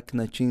na tak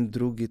način,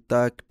 drugi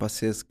tak, pa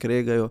se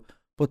skregajo.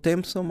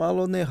 Potem sem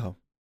malo nehal.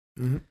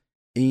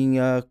 In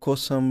ko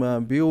sem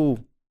bil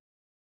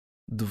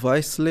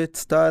 20 let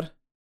star,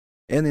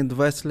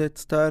 21 let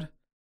star,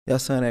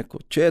 jaz sem rekel,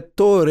 če je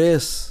to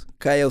res,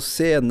 kaj je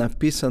vse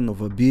napisano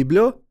v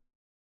Bibliji,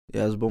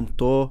 jaz bom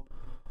to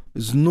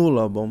z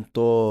nula, bom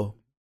to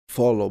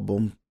follow,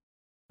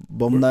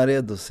 bom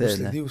naredil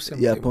vse.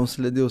 Bom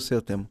sledil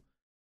vse temu.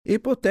 In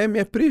potem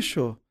je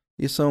prišel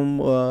in sem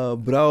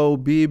bral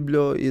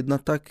Biblijo in na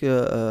tak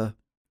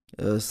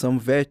sem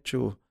več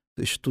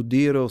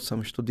študiral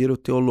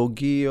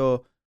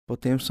teologijo,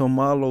 potem sem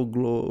malo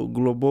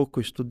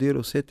globoko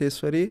študiral vse te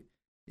stvari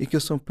in ko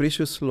sem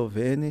prišel v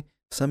Sloveniji,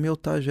 sem imel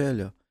ta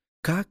željo.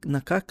 Na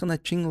kak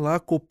način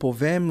lahko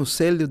povem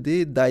vse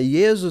ljudi, da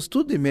Jezus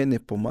tudi meni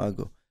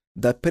pomagal,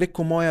 da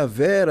preko moja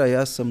vera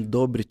jaz sem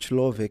dobri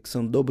človek,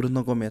 sem dober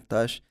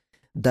nogometaš,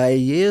 da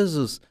je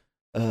Jezus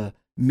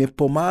mi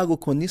pomagal,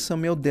 ko nisem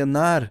imel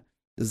denar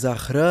za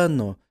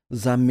hrano,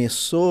 za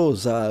meso,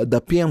 da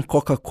pijem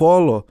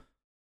Coca-Colo,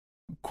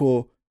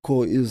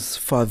 ko iz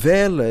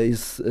favele,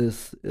 iz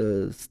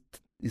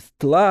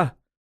tla,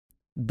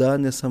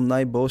 danes sem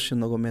najboljši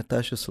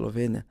nogometaš v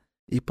Sloveniji.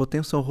 In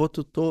potem sem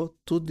hotel to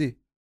tudi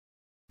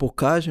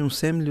pokažem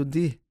vsem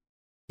ljudi.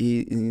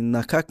 In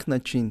na kak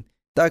način.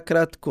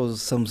 Takrat, ko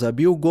sem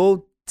zabil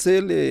gol,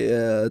 celi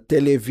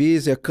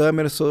televizija,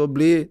 kamere so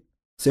bili,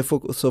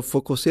 so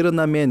fokusirali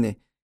na meni.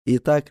 In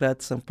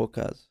takrat sem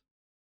pokazal.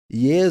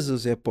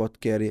 Jezus je pot,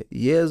 ker je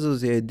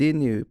Jezus je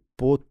edini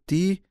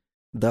poti,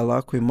 da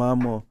lahko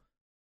imamo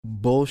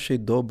boljše,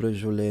 dobre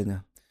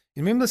življenje.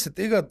 In vem, da se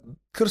tega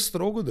kar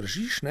strogo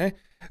držiš, ne?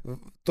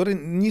 Torej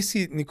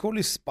nisi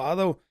nikoli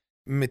spadal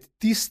med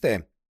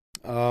tiste,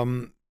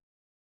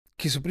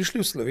 ki so prišli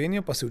v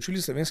Slovenijo, pa se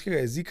učili slovenskega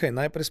jezika in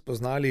najprej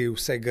spoznali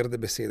vse grde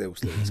besede v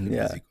slovenskem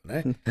jeziku.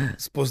 Ne?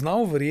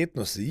 Spoznal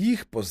verjetnost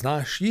jih,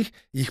 poznaš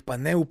jih pa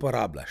ne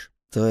uporabljaš.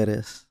 To je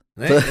res.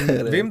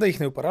 Vem, da jih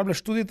ne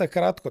uporabljaš tudi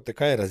takrat, ko te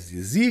kaj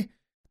razjezi,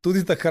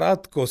 tudi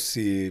takrat, ko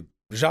si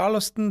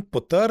žalosten,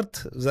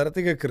 potrt,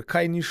 zaradi tega, ker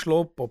kaj ni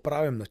šlo po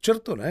pravem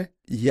načrtu. Ne?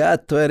 Ja,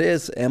 to je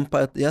res.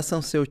 Jaz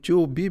sem se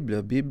učil v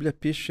Bibliji. Biblija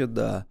piše,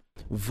 da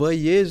v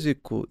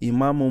jeziku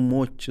imamo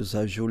moč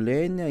za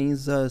življenje in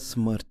za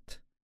smrt.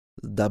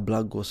 Da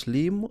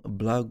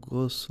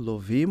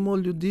blagoslovimo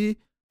ljudi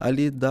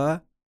ali da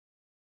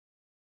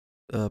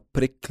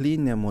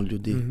preklinjamo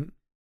ljudi.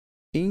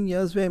 In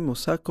jaz vem,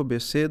 vsako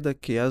beseda,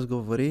 ki jaz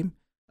govorim,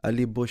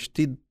 ali boš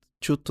ti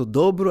čutil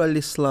dobro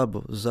ali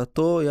slabo.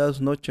 Zato jaz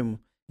nočem,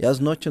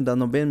 da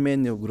noben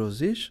meni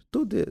ogroziš,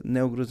 tudi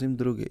ne ogrozim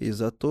druge. In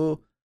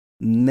zato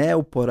ne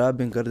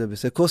uporabim grde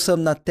besede. Ko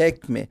sem na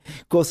tekmi,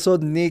 ko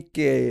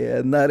sodniki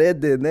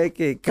naredi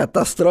neke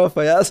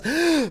katastrofe, jaz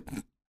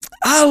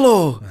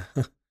alo,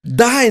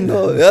 daj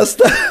no, jaz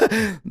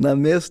na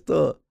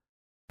mesto.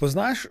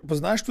 Poznaš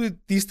tudi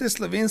tiste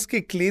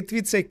slovenske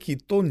kletvice,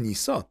 ki to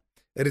niso?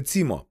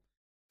 Recimo,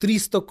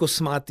 300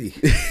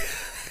 kosmatih.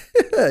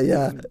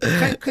 Ja.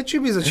 Kaj če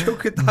bi začel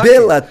kaj tako?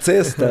 Bela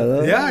cesta. No?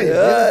 Ja,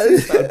 bela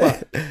cesta.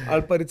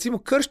 Ali pa recimo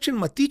krščen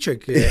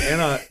matiček je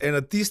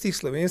ena tistih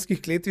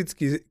slovenskih kletvic,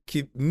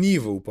 ki ni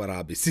v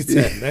uporabi.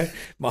 Sicer, ne?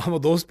 Imamo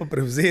dosti pa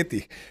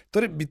prevzetih.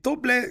 Torej, bi to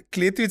bile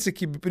kletvice,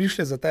 ki bi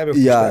prišle za tebe v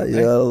poštev?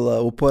 Ja,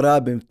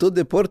 uporabim.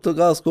 Tudi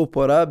portugalsko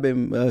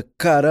uporabim.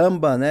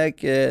 Karamba, ne,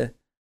 ki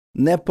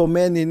ne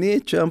pomeni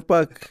nič,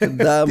 ampak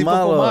da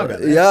malo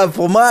pomaga,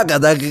 pomaga,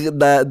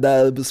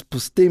 da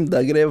spustim, da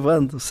gre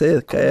ven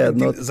vse, kaj je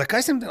not.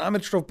 Zakaj sem te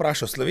namreč to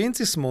vprašal?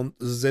 Slovenci smo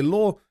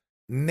zelo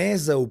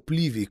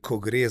nezaupljivi, ko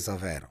gre za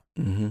vero.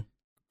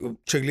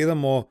 Če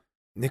gledamo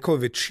neko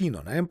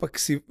večino, ne? Ampak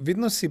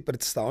vedno si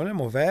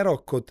predstavljamo vero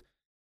kot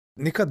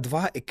neka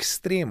dva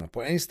ekstrema.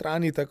 Po eni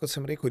strani, tako kot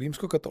sem rekel,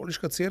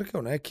 rimsko-katoliška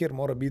cerkev, ne? Kjer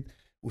mora biti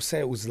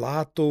vse v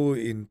zlatu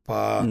in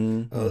pa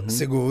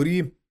se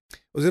govori,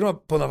 oziroma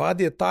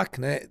ponavadi je tak,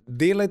 ne,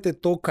 delajte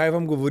to, kaj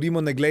vam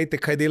govorimo, ne glejte,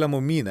 kaj delamo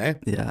mi, ne.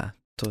 Ja,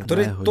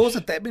 torej, to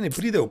za tebe ne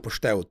pride v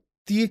poštev.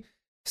 Ti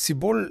si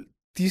bolj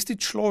tisti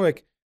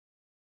človek,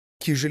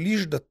 ki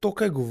želiš, da to,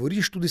 kaj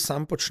govoriš, tudi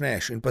sam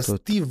počneš in pa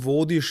ti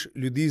vodiš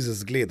ljudi za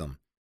zgledom.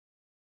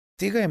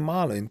 Tega je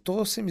malo in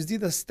to se mi zdi,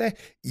 da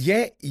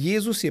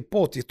Jezus je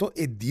pot. Je to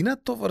edina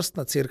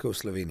tovrstna cerkev v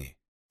Sloveniji?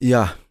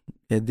 Ja,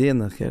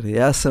 edina, ker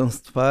jaz sem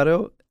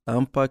stvaril,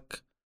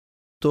 ampak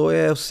to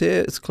je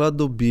vse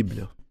skladno v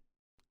Biblijo.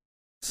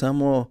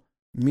 Samo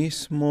mi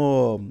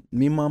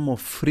imamo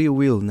free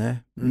will,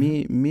 ne?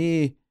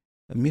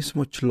 Mi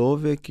smo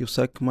človek, ki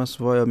vsak ima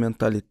svojo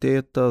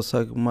mentaliteto,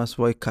 vsak ima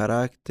svoj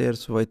karakter,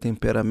 svoj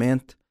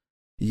temperament.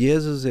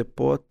 Jezus je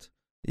pot.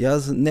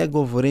 Jaz ne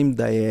govorim,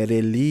 da je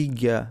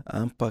religija,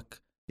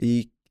 ampak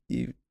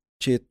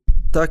če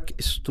tako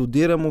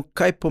študiramo,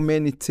 kaj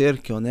pomeni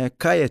cerkev, ne?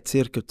 Kaj je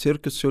cerkev?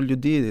 Cerkev so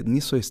ljudje,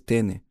 niso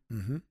stene.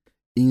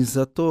 In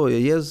zato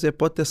Jezus je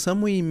potem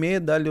samo ime,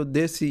 da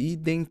ljudje si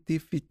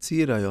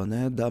identificirajo,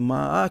 ne? Da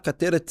ima,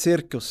 katere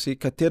cerkev si,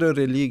 katero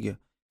religijo.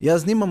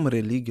 Jaz nimam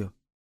religijo.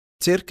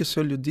 Cerkev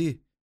so ljudi.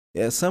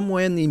 Je samo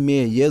en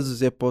ime,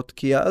 Jezus je pot,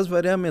 ki jaz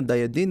verjamem, da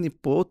je edini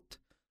pot,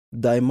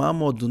 da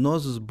imamo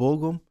odnos z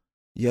Bogom,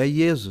 je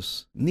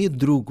Jezus. Ni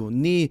drugo,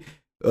 ni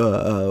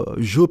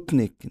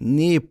župnik,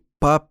 ni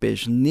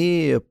papež,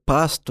 ni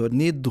pastor,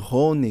 ni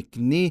duhovnik,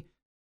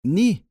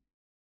 ni.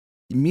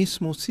 Mi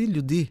smo vsi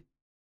ljudi.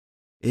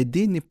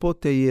 Edini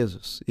pot je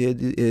Jezus.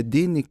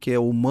 Edini, ki je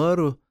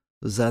umrl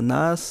za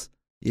nas,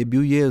 je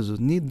bil Jezus,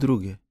 ni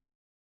druge.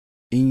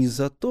 In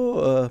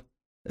zato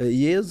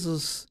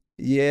Jezus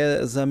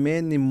je za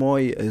meni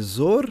moj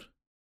vzor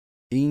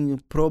in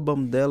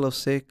probam delati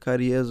vse,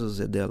 kar Jezus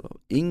je delal.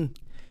 In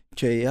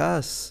če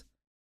jaz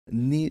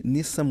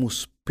nisem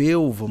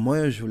uspel v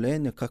moje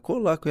življenje, kako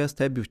lahko jaz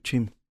tebi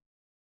učim?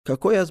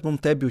 Kako jaz bom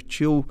tebi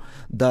učil,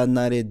 da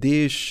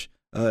narediš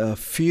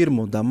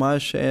firmo, da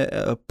imaš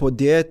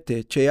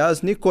podjetje, če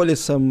jaz nikoli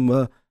sem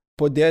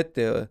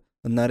podjetje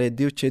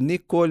naredil, če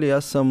nikoli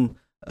jaz sem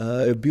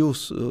bil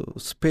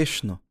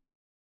uspešno.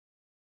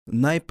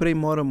 Najprej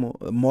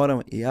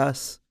moram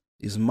jaz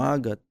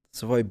zmagati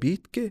svoje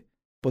bitke,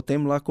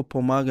 potem lahko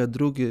pomaga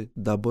drugi,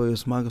 da bojo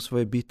zmagali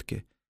svoje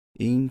bitke.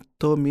 In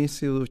to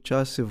misli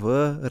včasih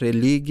v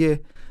religiji,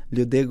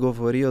 ljudje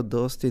govorijo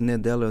dosti, ne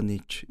delajo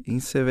nič.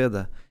 In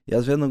seveda,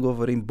 jaz vedno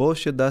govorim,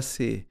 boljše, da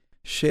si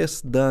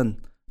 6 dan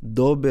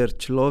dober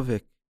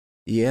človek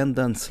in 1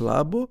 dan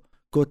slabo,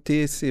 kot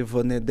ti si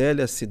v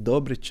nedeljo si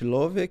dobri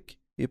človek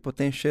in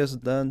potem 6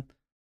 dan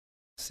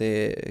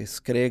se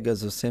skrega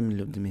z vsemi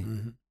ljudmi.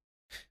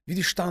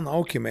 Vidiš, ta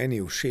nauk je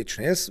meni všeč.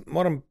 Jaz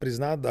moram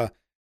priznati, da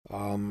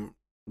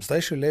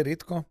zdaj še le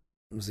redko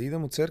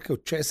zaidem v cerkev.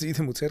 Če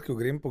zaidem v cerkev,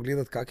 grem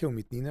pogledat kakšne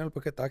umetnine ali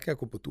pa kaj take,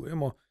 ako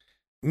potujemo.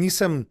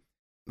 Nisem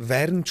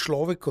veren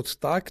človek kot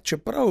tak,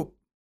 čeprav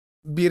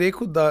bi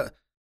rekel, da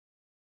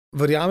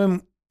verjamem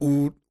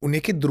v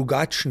neke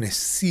drugačne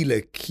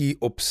sile,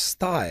 ki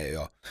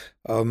obstajajo.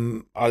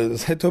 Ali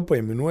zdaj to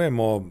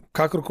poimenujemo,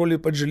 kakorkoli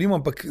pač želimo,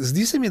 ampak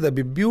zdi se mi, da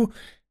bi bil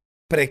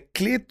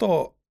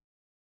prekleto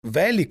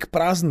velik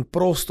prazen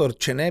prostor,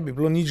 če ne bi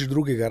bilo nič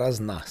drugega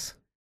razen nas.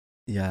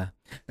 Ja.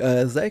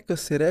 Zdaj, ko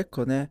si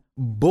rekel, ne,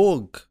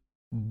 Bog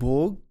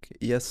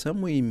je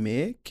samo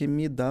ime, ki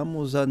mi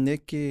damo za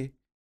neki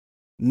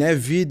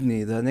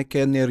nevidni, za neko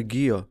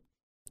energijo.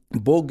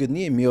 Bog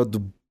ni ime od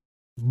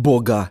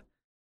Boga.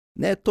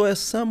 Ne, to je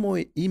samo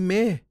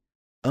ime,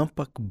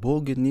 ampak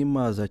Bog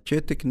nima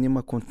začetek,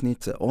 nima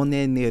končnice. On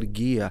je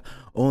energija,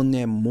 on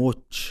je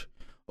moč,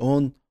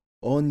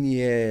 on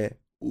je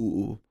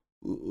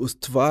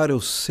ustvaril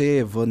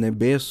vse v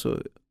nebesu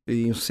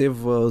in vse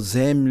v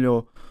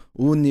zemljo,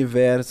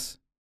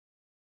 univerz.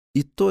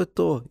 In to je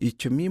to. In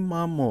če mi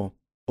imamo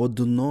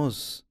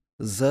odnos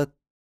z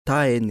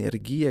ta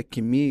energija,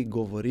 ki mi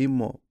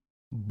govorimo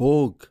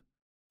Bog,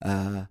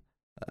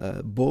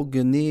 Bog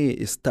ni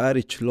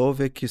stari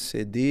človek, ki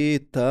sedi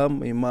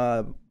tam,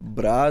 ima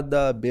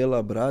brada,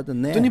 bela brada.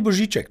 Ne. To ni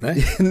Božiček, ne?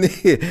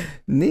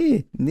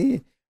 Ni.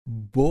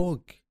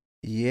 Bog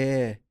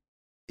je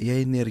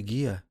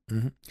energija.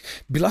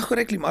 Bi lahko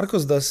rekli,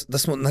 Markos, da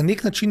smo na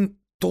nek način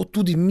to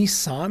tudi mi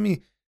sami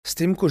s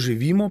tem, ko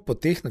živimo po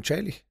teh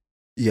načelih?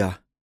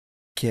 Ja,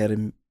 ker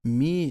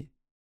mi,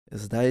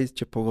 zdaj,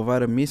 če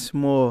pogovarjam, mi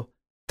smo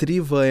 3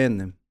 v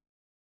enem.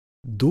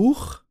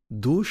 Duh,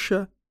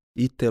 duša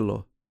in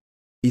telo.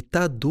 In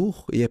ta duh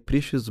je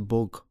prišel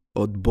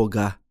od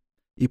Boga.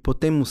 In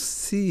potem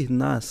vsi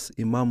nas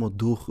imamo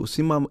duh,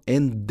 vsi imamo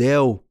en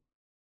del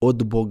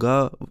od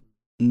Boga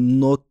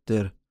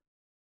noter.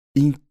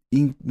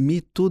 In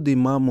mi tudi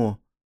imamo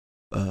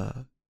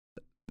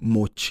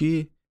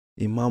moči,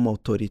 imamo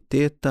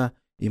avtoriteta,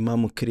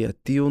 imamo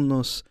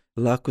kreativnost,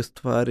 lahko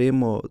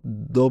stvarimo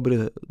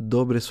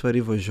dobre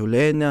stvari v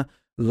življenju,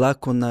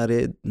 lahko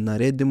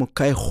naredimo,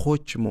 kaj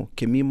hočemo,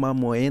 ker mi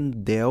imamo en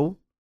del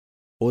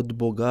od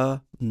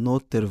Boga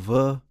noter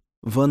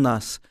v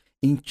nas.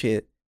 In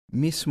če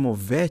mi smo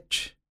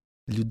več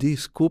ljudi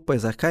skupaj,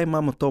 zakaj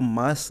imamo to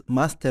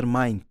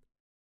mastermind?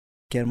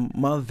 Ker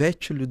ima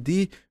več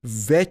ljudi,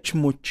 več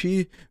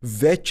moči,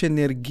 več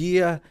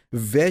energija,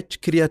 več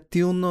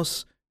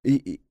kreativnost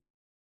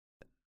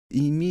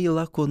in mi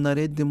lahko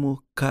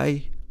naredimo,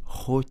 kaj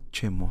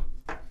hočemo.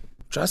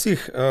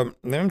 Včasih,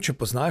 ne vem, če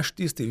poznaš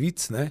tisti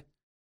vic, ne,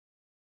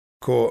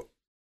 ko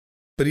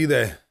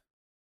pride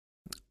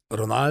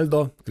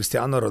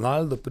Cristiano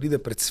Ronaldo pride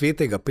pred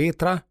svetega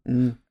Petra,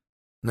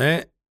 ne,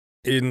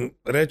 in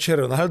reče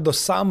Ronaldo,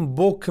 sam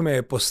Bog me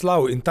je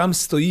poslal, in tam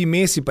stoji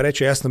Messi, pa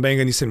reče, jaz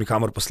nobenega nisem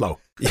nikamor poslal.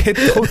 Je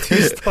to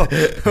tisto,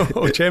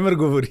 o čemer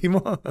govorimo?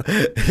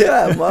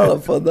 Ja, malo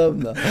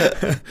podobno.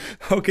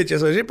 Ok, če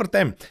smo že pri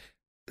tem,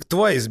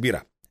 tvoja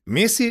izbira,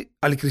 Messi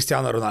ali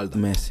Cristiano Ronaldo?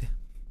 Messi.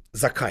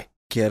 Zakaj?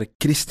 Ker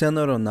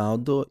Cristiano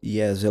Ronaldo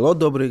je zelo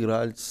dober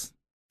igralec,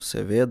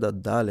 seveda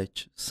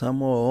daleč,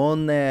 samo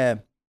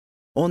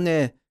on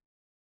je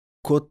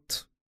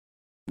kot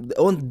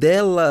On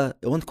dela,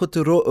 on kot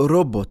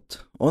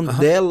robot. On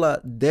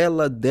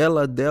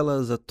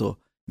dela za to.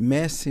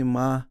 Messi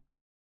ima,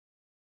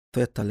 to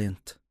je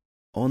talent.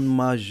 On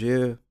ima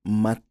že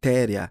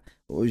materija,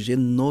 že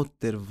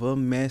noter v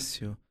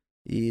Messiju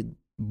in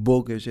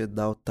Bog je že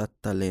dal ta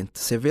talent.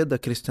 Seveda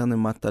Cristiano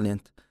ima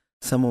talent,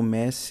 samo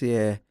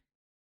Messi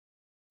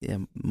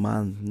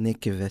ima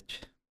nekaj več.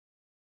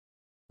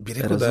 Bi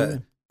rekel, da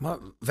ima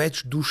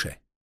več duše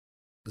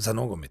za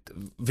nogomet.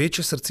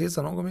 Večje srce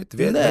za nogomet?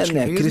 Ne,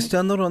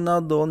 Cristiano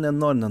Ronaldo, on je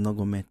nor na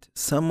nogomet.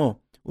 Samo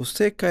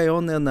vse, kaj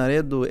on je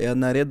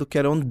naredil,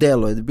 ker on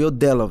je bil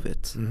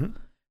delovec.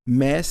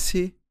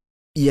 Messi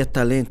je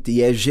talent,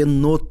 je že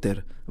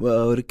noter.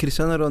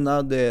 Cristiano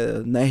Ronaldo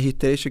je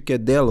najhitrejši, ki je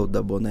delal,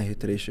 da bo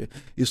najhitrejši.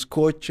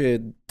 Izkoči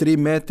 3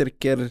 metre,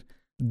 ker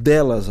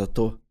dela za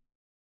to.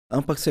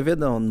 Ampak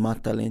seveda on ima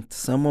talent,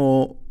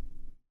 samo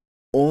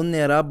on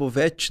je rabo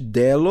več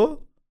delo,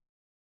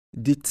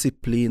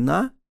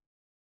 disciplina,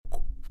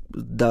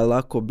 da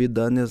lahko bi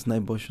danes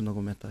najboljši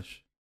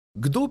nogometaš.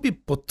 Kdo bi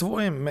po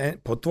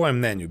tvojem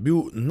mnenju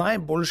bil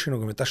najboljši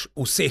nogometaš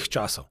vseh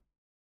časov?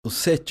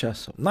 Vse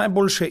časov.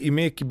 Najboljše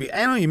ime,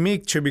 eno ime,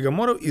 če bi ga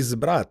moral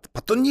izbrati,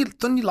 pa to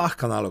ni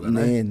lahka naloga.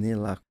 Ne, ni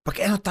lahko. Pak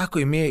eno tako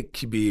ime,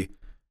 ki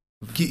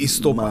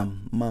izstopa.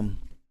 Imam.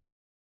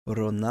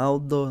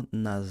 Ronaldo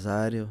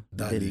Nazario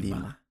de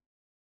Lima.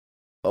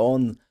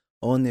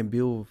 On je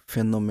bil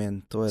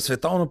fenomen.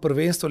 Svetovno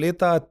prvenstvo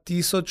leta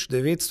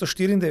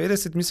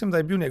 1994, mislim, da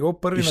je bil njegov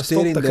prvi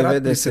nastop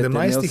takrat pri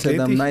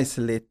 17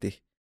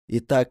 letih.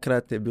 In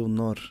takrat je bil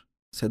nor.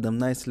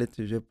 17 let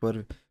je že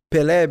prvi.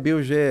 Pele je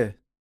bil že,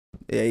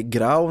 je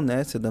igral,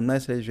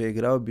 17 let že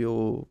igral,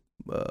 bil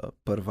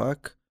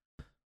prvak.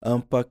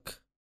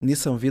 Ampak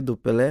nisem videl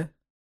Pele,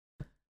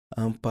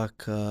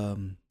 ampak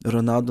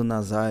Ronaldo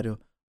Nazario,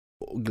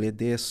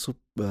 glede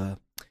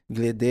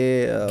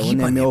on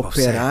je imel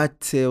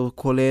operacije v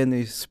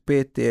kolenu,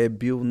 spet je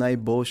bil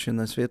najboljši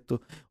na svetu,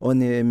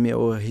 on je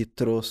imel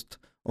hitrost,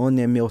 on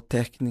je imel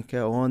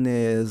tehnike, on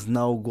je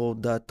znal gol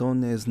dati,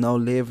 on je znal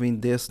levo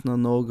in desno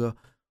nogo,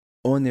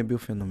 on je bil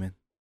fenomen.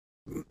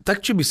 Tak,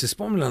 če bi se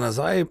spomnila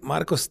nazaj,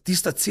 Markos,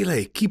 tista cela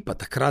ekipa,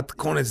 takrat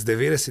konec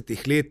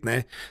 90-ih let,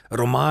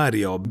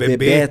 Romario,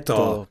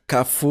 Bebeto,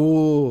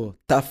 Cafu,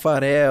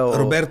 Tafarel,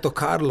 Roberto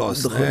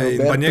Carlos,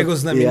 in pa njegov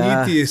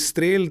znameniti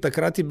strel,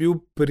 takrat je bil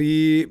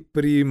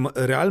pri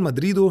Real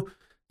Madridu,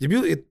 je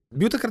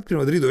bil takrat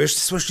pri Madridu, veš,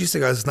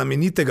 tistega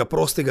znamenitega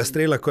prostega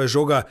strela, ko je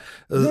žoga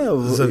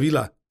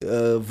zavila.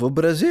 V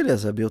Braziliji je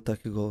zabil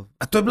taki gol.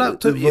 A to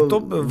je to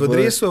v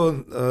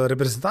dresu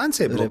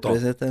reprezentance je bilo to?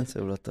 Reprezentance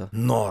je bilo to.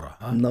 Noro.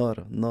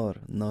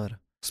 Noro.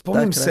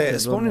 Spomnim se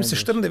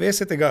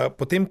 94.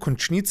 potem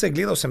končnice,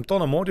 gledal sem to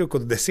na morju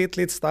kot 10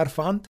 let star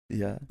fant.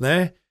 Ja.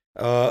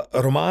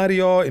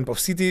 Romario in pa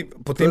vsi ti,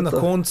 potem na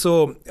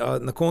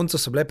koncu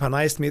so bile pa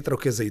 11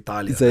 metrovke za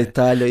Italijo. Za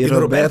Italijo in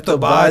Roberto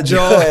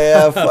Baggio.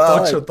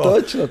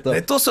 Točno to.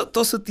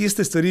 To so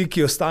tiste stvari,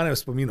 ki ostanejo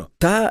v spominu.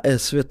 Ta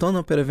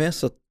svetovno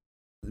prvenstvo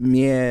mi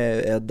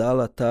je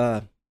dala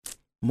ta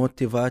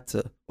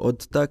motivacija.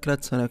 Od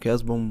takrat sem rekel,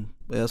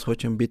 jaz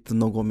hočem biti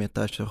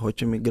nogometaš,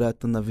 hočem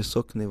igrati na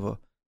visok nivo.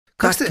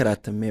 Kako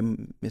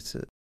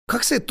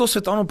se je to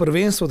svetovno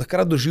prvenstvo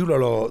takrat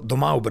doživljalo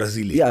doma v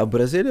Braziliji? Ja, v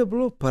Braziliji je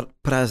bilo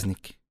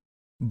praznik.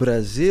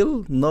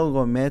 Brazil,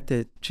 nogomet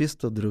je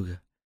čisto druga.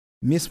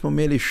 Mi smo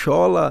imeli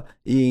šola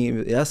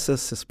in jaz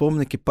se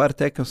spomnim, ki par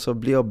tekem so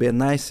bili ob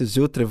 11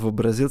 zjutraj v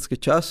brazilski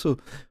času,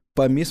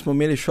 pa mi smo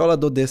imeli šola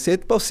do 10,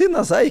 pa vsi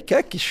nazaj,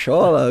 kaki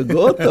šola,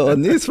 gotovo,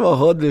 nismo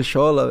hodili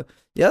šola.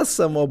 Jaz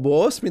sem ob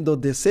 8 do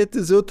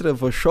 10 zjutraj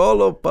v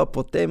šolo, pa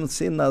potem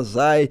vsi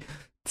nazaj,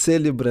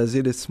 celi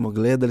Braziliji smo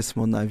gledali,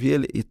 smo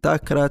navijali in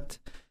takrat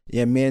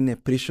je meni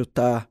prišel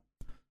ta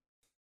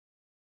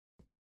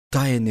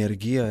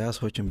energija, jaz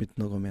hočem biti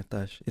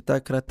nogometaš. In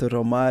takrat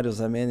Romario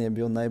za meni je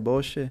bil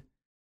najboljši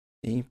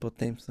in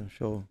potem sem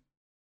šel.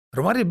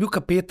 Romario je bil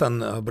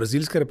kapetan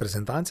brazilske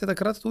reprezentance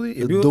takrat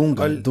tudi?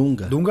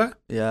 Dunga.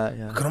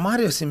 Ja.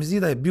 Romario se mi zdi,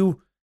 da je bil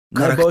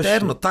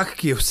karakterno tak,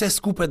 ki je vse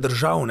skupaj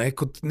držal,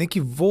 kot neki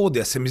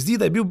vodja. Se mi zdi,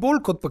 da je bil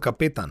bolj kot pa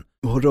kapetan.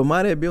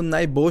 Romario je bil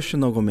najboljši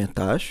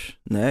nogometaš,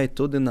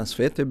 tudi na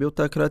svetu je bil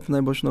takrat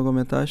najboljši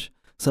nogometaš,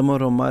 samo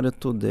Romario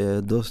tudi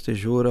je dosti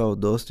žural,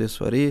 dosti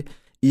stvari.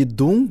 In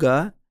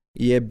Dunga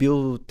je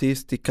bil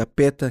tisti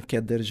kapetan, ki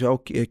je držal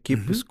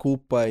ekipo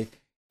skupaj,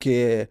 ki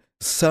je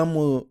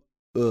samo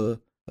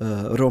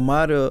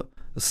Romario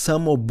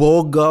samo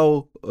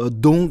bogal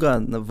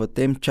Dunga v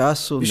tem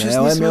času. On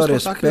je imel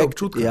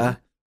respekt.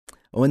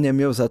 On je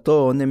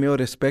imel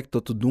respekt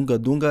od Dunga.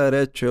 Dunga je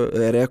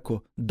rekel,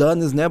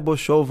 danes ne bo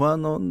šel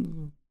van,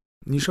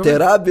 te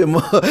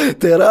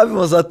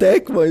rabimo za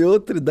tekmo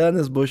jutri,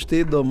 danes boš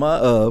ti doma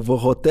v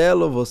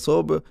hotelu, v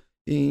sobi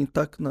in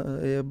tako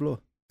je bilo.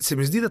 Se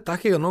mi zdi, da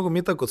takega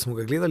nogometa, kot smo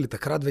ga gledali,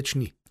 takrat več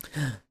ni.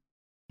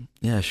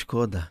 Ja,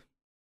 škoda.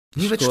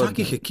 Ni več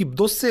takih ekip.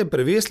 Dosti se je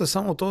preveslo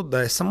samo to,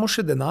 da je samo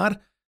še denar.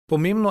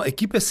 Pomembno,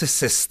 ekipe se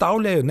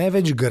sestavljajo, ne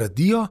več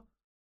gradijo.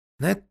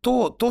 Ne,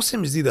 to se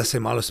mi zdi, da se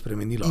je malo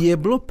spremenilo. Je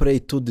bilo prej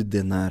tudi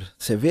denar.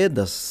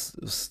 Seveda,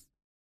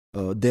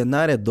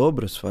 denar je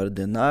dobra stvar,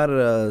 denar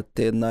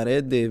te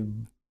naredi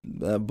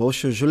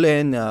boljše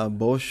življenje,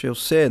 boljše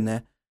vse, ne.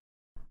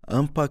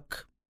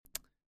 Ampak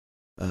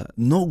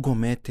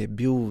nogomet je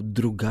bil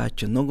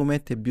drugačen,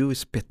 nogomet je bil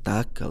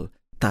spektakel,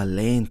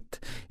 talent,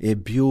 je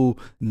bil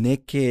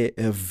nekaj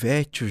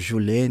več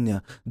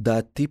življenja, da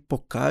ti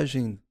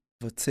pokažem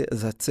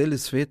za cel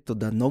svet,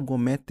 da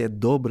nogomet je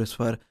dobra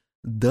stvar.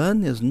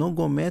 Danes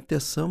nogomet je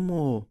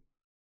samo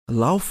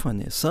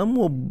laufanje,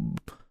 samo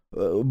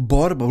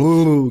borba,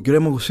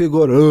 gremo vsi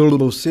gor,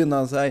 vsi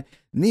nazaj.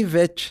 Ni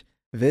več,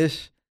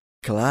 veš,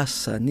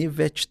 klasa, ni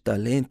več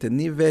talente,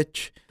 ni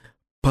več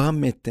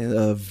pamete,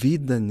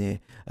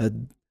 videnje.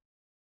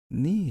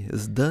 Ni,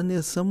 zdaj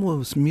je samo,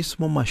 mi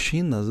smo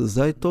mašina,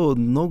 zdaj to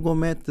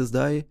nogomet,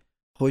 zdaj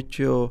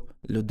hočejo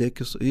ljudje,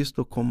 ki so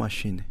isto kot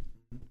mašine.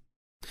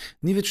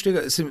 Ni več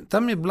tega,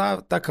 tam je bila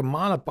taka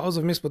mala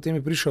pauza, vmes potem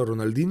je prišel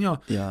Ronaldinho,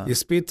 je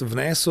spet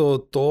vnesel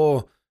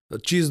to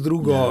čist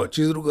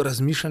drugo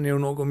razmišljanje v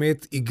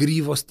nogomet,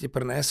 igrivost je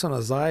prenesel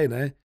nazaj,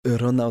 ne.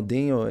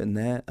 Ronaldinho,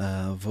 ne,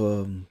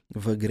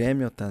 v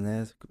Gremjota,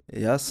 ne,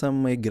 jaz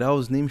sem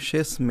igral z njim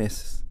 6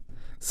 mesecev.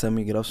 Sem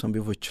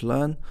bil v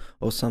Član,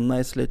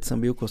 18 let sem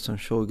bil, ko sem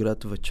šel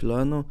igrati v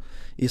Članu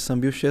in sem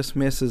bil 6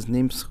 mesecev z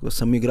njim,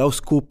 sem igral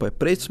skupaj.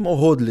 Prej smo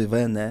hodili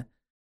ven, ne,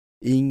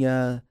 in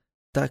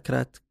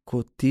takrat,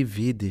 ko ti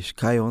vidiš,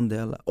 kaj on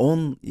dela,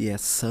 on je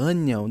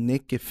sanjal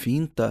neke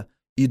finta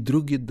in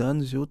drugi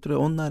dan zjutraj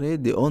on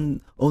naredi,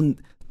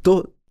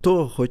 to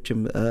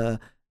hočem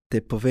te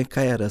povem,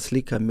 kaj je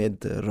razlika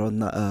med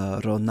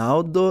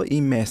Ronaldo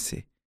in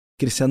Messi,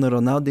 Cristiano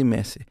Ronaldo in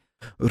Messi.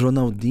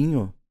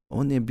 Ronaldinho,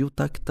 on je bil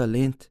tak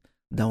talent,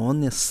 da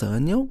on je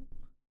sanjal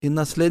in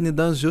naslednji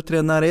dan zjutraj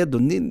je naredil.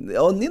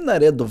 On ni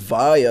naredil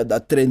vaja, da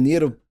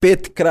treniral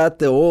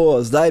 5-krat,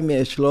 zdaj mi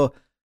je šlo.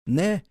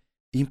 Ne,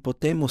 in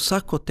potem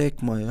vsako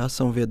tekmo, jaz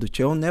sem vedel,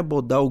 če on ne bo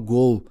dal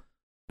gol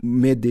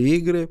med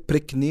igre,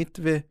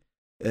 prekinitve,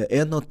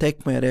 eno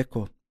tekmo je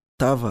rekel,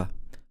 Tava,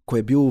 ko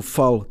je bil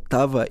faul,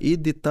 Tava,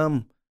 idi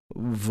tam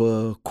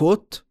v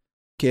kot,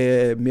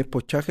 ki me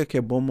počaka, ki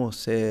bomo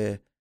se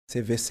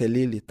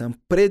veselili tam,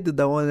 pred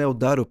da on je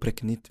udaril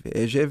prekinitve,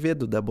 je že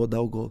vedel, da bo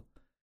dal gol.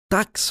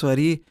 Tak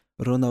stvari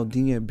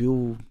Ronaldinho je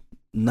bil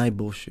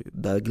najboljši,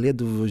 da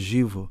gledal v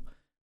živo,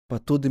 pa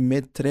tudi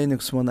med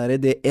trening smo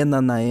naredili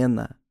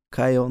 1-1,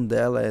 kaj on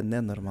dela je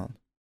nenormalno.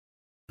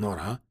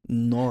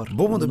 Nor.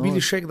 Bomo dobili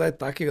še kdaj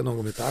takega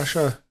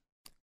nogometaša?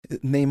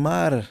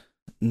 Neymar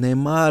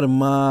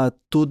ima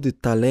tudi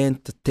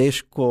talent,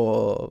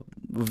 težko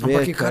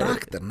ampak je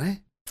karakter,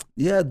 ne?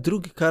 Ja,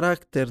 drugi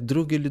karakter,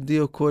 drugi ljudi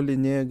okoli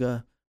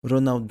njega.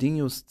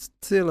 Ronaldinho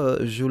celo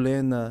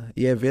življenje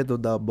je vedel,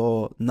 da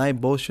bo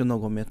najboljši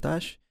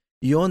nogometaš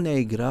in on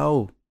je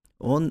igral.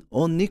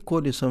 On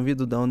nikoli sem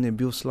videl, da on je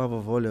bil slabo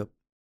voljo,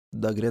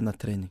 da gre na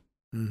trening.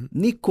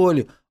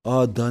 Nikoli,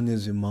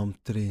 danes imam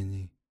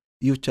trening.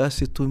 In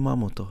včasih tu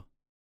imamo to.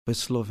 V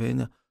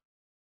Sloveniji,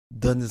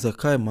 danes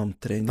zakaj imam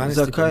trening?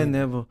 Zakaj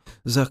ne bo?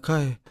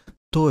 Zakaj?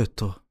 To je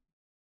to.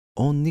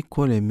 On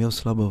nikoli je imel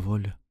slabo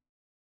voljo.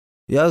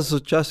 Jaz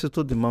včasih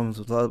tudi imam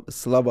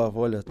slaba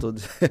volja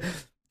tudi.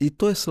 In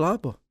to je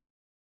slabo.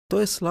 To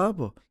je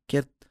slabo,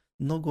 ker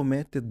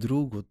nogomet je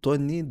drugo, to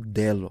ni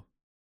delo.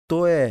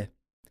 To je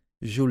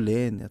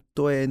življenje,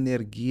 to je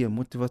energija,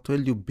 motivacija, to je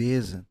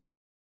ljubezen.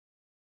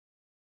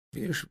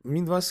 Vidiš,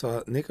 mi dva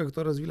sva nekako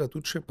to razvila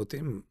tudi še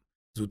potem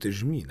z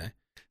utežmi, ne?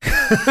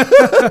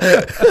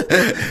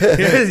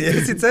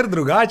 je sicer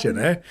drugače,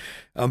 ne?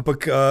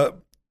 Ampak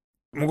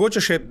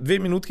mogoče še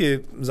 2 minutki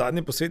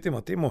zadnje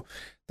posvetimo temu.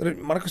 Torej,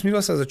 Marko, smiva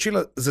se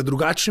začela z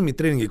drugačnimi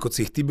treningi, kot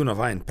si jih ti bil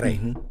navajen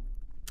prej.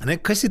 Ne,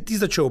 kaj si ti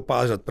začel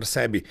opažati pri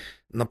sebi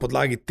na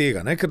podlagi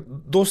tega? Ne? Ker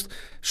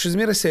še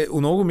zmeraj se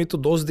v nogometu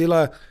dosti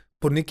dela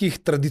po nekih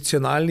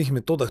tradicionalnih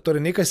metodah,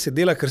 torej nekaj se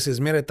dela, ker se je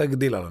zmeraj tako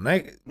delalo.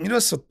 Mi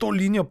so to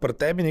linijo pri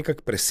tebi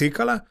nekako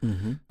presekala,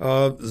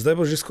 zdaj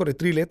bo že skoraj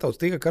 3 leta od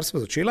tega, kar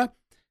smo začela.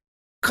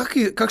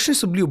 Kakšni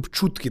so bili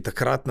občutki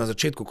takrat na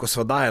začetku, ko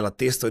sva dajala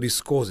te stvari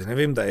skozi? Ne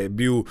vem, da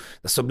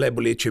so bile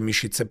boleče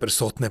mišice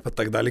prisotne pa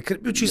tak dalje, ker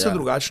je bil čisto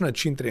drugačen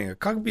način treninga.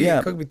 Kak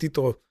bi ti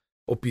to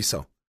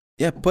opisal?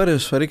 Ja, prve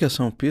stvari, ki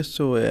sem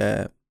opisal,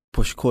 je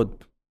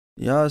poškodb.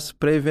 Jaz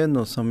prej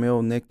vedno sem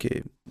imel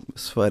neke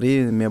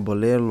stvari, mi je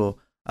bolelo,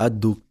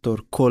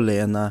 aduktor,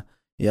 kolena.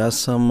 Jaz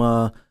sem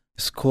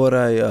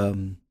skoraj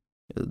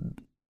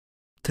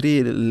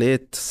 3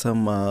 let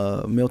sem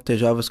imel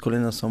težave s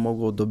kolena, sem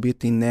mogel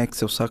dobiti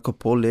injekcije vsako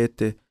pol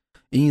leta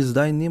in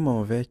zdaj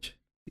nimam več,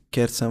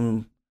 ker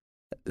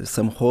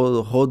sem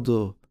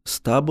hodil s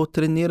tabo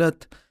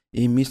trenirati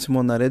in mi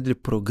smo naredili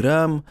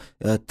program,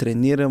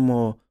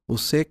 treniramo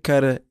vse,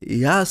 kar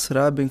jaz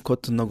rabim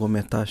kot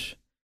nogometaš.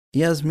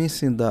 Jaz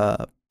mislim, da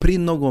pri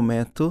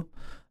nogometu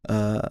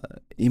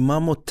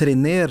imamo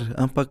trener,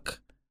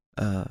 ampak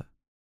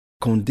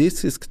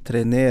kondicijski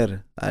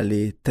trener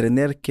ali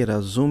trener, ki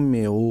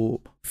razume v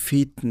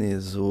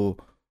fitness,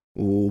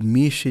 v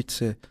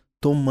mišice,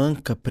 to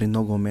manjka pri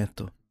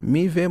nogometu.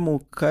 mi vemo,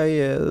 kaj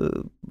je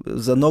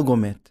za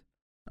nogomet,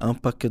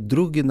 ampak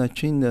drugi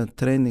način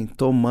trening,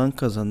 to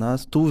manjka za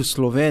nas, tu v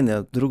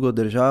Sloveniji, druga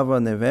država,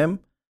 ne vem,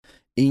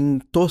 in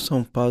to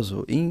sem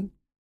opazil in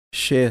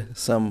še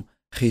sem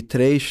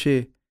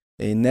hitrejši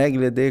in ne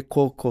glede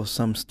koliko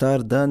sem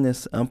star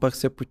danes, ampak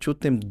se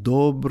počutim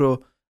dobro,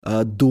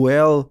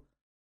 duel,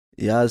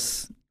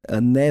 jaz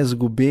ne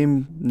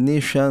zgubim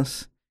ni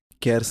šans,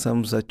 ker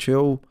sem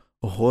začel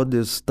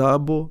hoditi s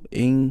tabo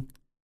in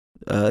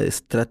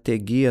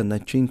strategija,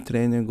 način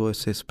treninga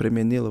se je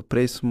spremenilo.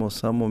 Prej smo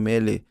samo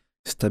imeli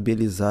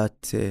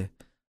stabilizacije,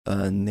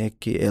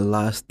 neke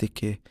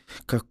elastike.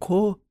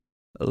 Kako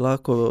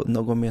lahko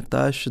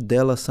nogometaš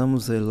dela samo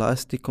z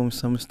elastikom,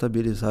 samo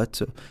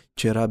stabilizacijo,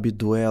 če rabi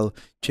duel,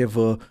 če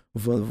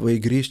v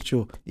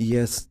igrišču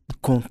je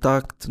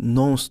kontakt,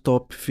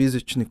 non-stop,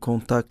 fizični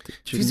kontakt.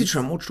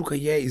 Fizična moč tukaj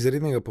je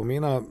izrednega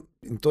pomena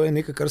in to je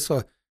nekaj, kar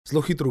so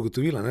zelo hitro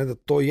ugotovila, ne, da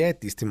to je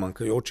tisti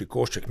manjkajoči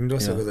košček. Mi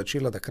se ga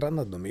začela takrat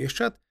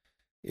nadomeščati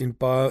in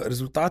pa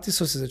rezultati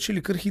so se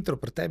začeli kar hitro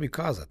pri tebi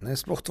kazati. Ne.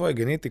 Sploh tvoja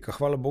genetika,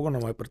 hvala Bogu,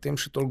 nam je pri tem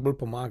še toliko bolj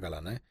pomagala.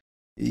 Ne.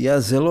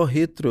 Ja, zelo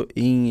hitro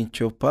in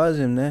če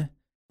opazim, ne,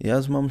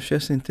 jaz imam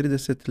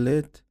 36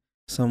 let,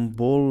 sem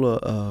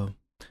bolj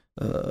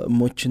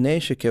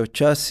močnejši, ker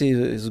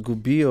včasih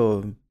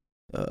izgubijo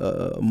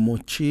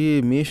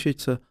moči,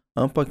 mišice,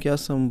 ampak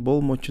jaz sem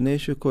bolj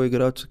močnejši kot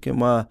igralec, ki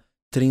ima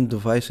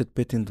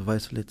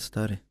 23-25 let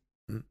stari.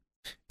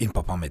 In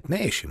pa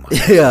pametnejši ima.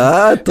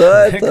 Ja, to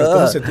je to.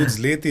 To se tudi z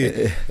leti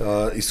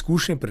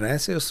izkušnje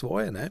prinesejo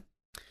svoje. Ne?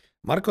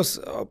 Markos,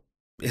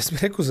 jaz bi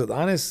rekel za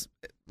danes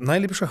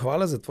najlepša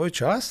hvala za tvoj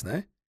čas.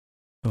 Ne?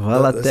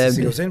 Hvala tebi. Da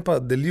si ga vsem pa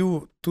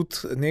delil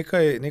tudi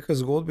nekaj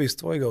zgodbe iz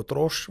tvojega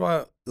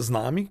otroštva z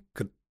nami,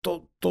 ker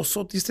to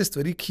so tiste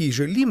stvari, ki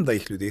želim, da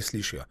jih ljudje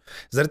slišijo.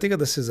 Zaradi tega,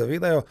 da se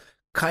zavedajo,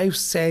 kaj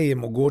vse je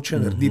mogoče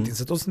narediti. In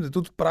zato sem te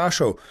tudi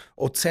vprašal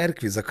o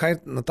cerkvi, zakaj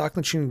na tak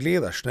način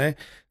gledaš.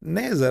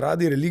 Ne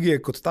zaradi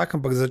religije kot tak,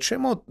 ampak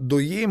začnemo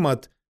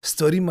dojemati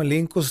stvari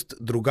malenkost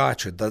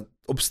drugače, da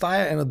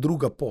obstaja ena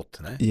druga pot.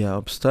 Ne? Ja,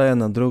 obstaja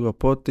ena druga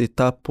pot in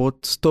ta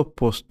pot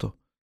 100%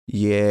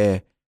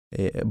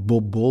 bo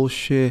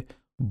boljše,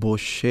 bo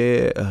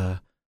še,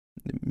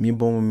 mi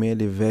bomo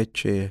imeli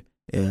več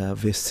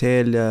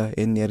veselja,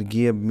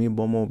 energije, mi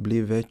bomo bili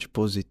več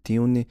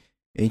pozitivni.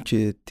 In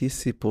če ti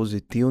si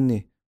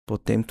pozitivni,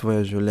 potem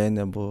tvoje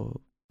življenje bo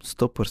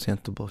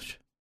 100% boljše.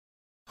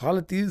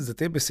 Hvala ti za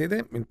te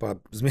besede in pa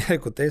zmeraj,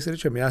 kot te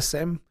srečam, jaz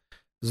sem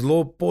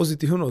zelo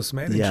pozitivno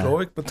usmerjen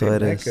človek, potem,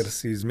 ker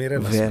si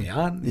zmeraj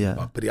nasmejan in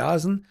pa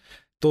prijazen.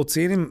 To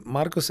cenim,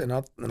 Markos,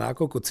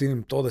 enako kot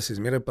cenim to, da si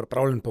zmeraj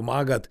pripravljen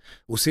pomagati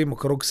vsem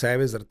okrog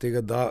sebe, zaradi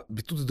tega, da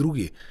bi tudi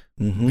drugi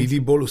bili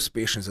bolj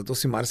uspešni. Zato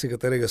si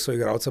marsikaterega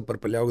soigralca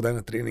pripeljal kdaj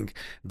na trening,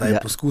 da je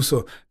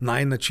poskusil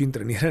način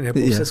treniranja.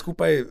 Vse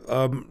skupaj,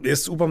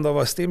 jaz upam, da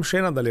vas s tem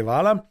še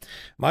nadaljevala.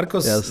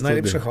 Markos,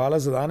 najlepša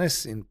hvala za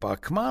danes in pa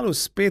kmalu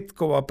spet,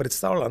 ko va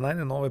predstavlja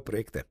najne nove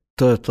projekte.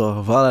 To je to.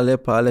 Hvala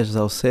lepa, Aleš,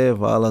 za vse,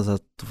 hvala za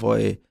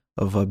tvoj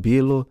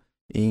vabilo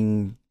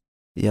in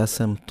jaz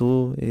sem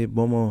tu in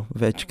bomo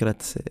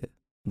večkrat se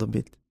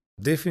dobiti.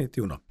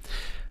 Definitivno.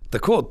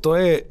 Tako, to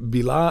je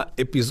bila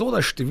epizoda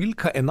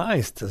številka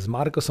 11 z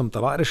Markosom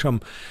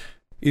Tavarešem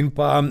in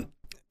pa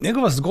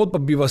njegova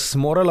zgodba bi vas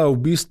morala v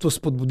bistvu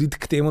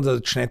spodbuditi k temu, da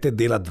začnete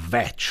delati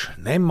več,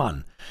 ne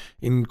manj.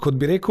 In kot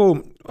bi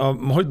rekel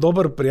moj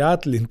dober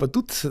prijatelj in pa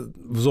tudi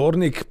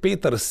vzornik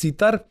Peter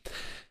Sitar,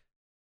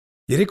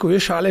 je rekel,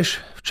 veš, Aleš,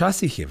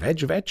 včasih je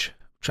več,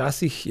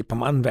 včasih je pa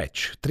manj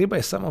več. Treba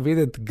je samo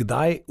vedeti,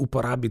 kdaj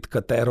uporabiti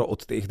katero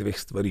od teh dveh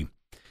stvari.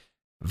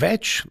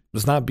 Več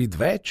zna biti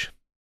več,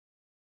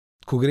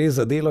 ko gre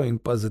za delo in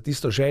pa za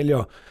tisto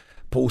željo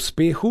po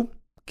uspehu,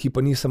 ki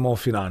pa ni samo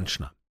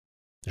finančna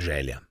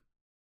želja.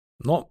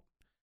 No,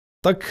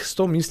 tako s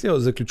to mislijo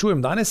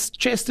zaključujem danes.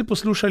 Če ste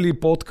poslušali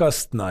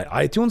podcast na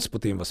iTunes,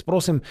 potem vas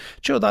prosim,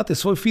 če oddate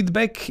svoj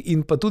feedback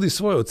in pa tudi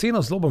svojo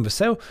oceno, zelo bom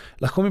vesel,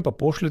 lahko mi pa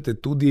pošljete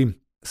tudi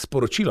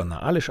sporočilo na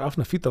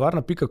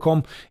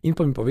aleš@fitovarna.com in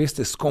pa mi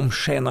poveste, s kom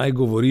še naj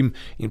govorim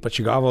in pa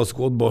čigavo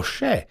zgodbo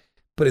še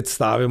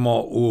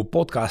predstavimo v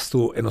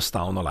podcastu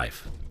Enostavno live.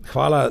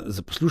 Hvala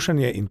za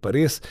poslušanje in pa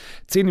res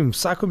cenim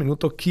vsako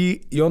minuto,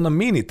 ki jo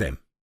namenite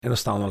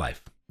Enostavno live.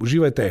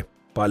 Uživajte,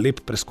 pa lep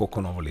preskok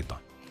v novo leto.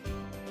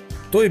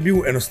 To je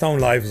bil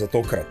Enostavno live za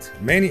tokrat.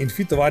 Meni in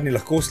Fitovarni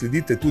lahko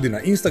sledite tudi na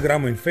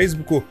Instagramu in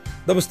Facebooku,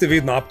 da boste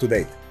vedno up to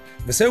date.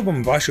 Vesel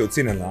bom vaše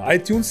ocene na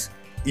iTunes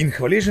in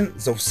hvaležen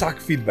za vsak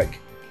feedback.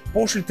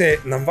 Pošljite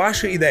nam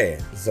vaše ideje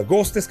za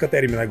goste, s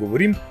katerimi naj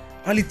govorim,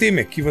 ali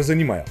teme, ki vas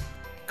zanimajo.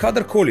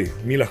 Kadarkoli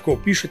mi lahko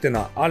pišete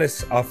na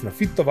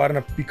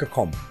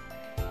ales@fitovarna.com.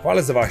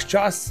 Hvala za vaš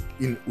čas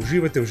in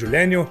uživajte v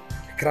življenju,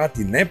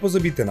 hkrati ne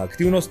pozabite na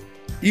aktivnost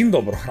in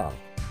dobro hrano.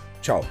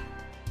 Čau!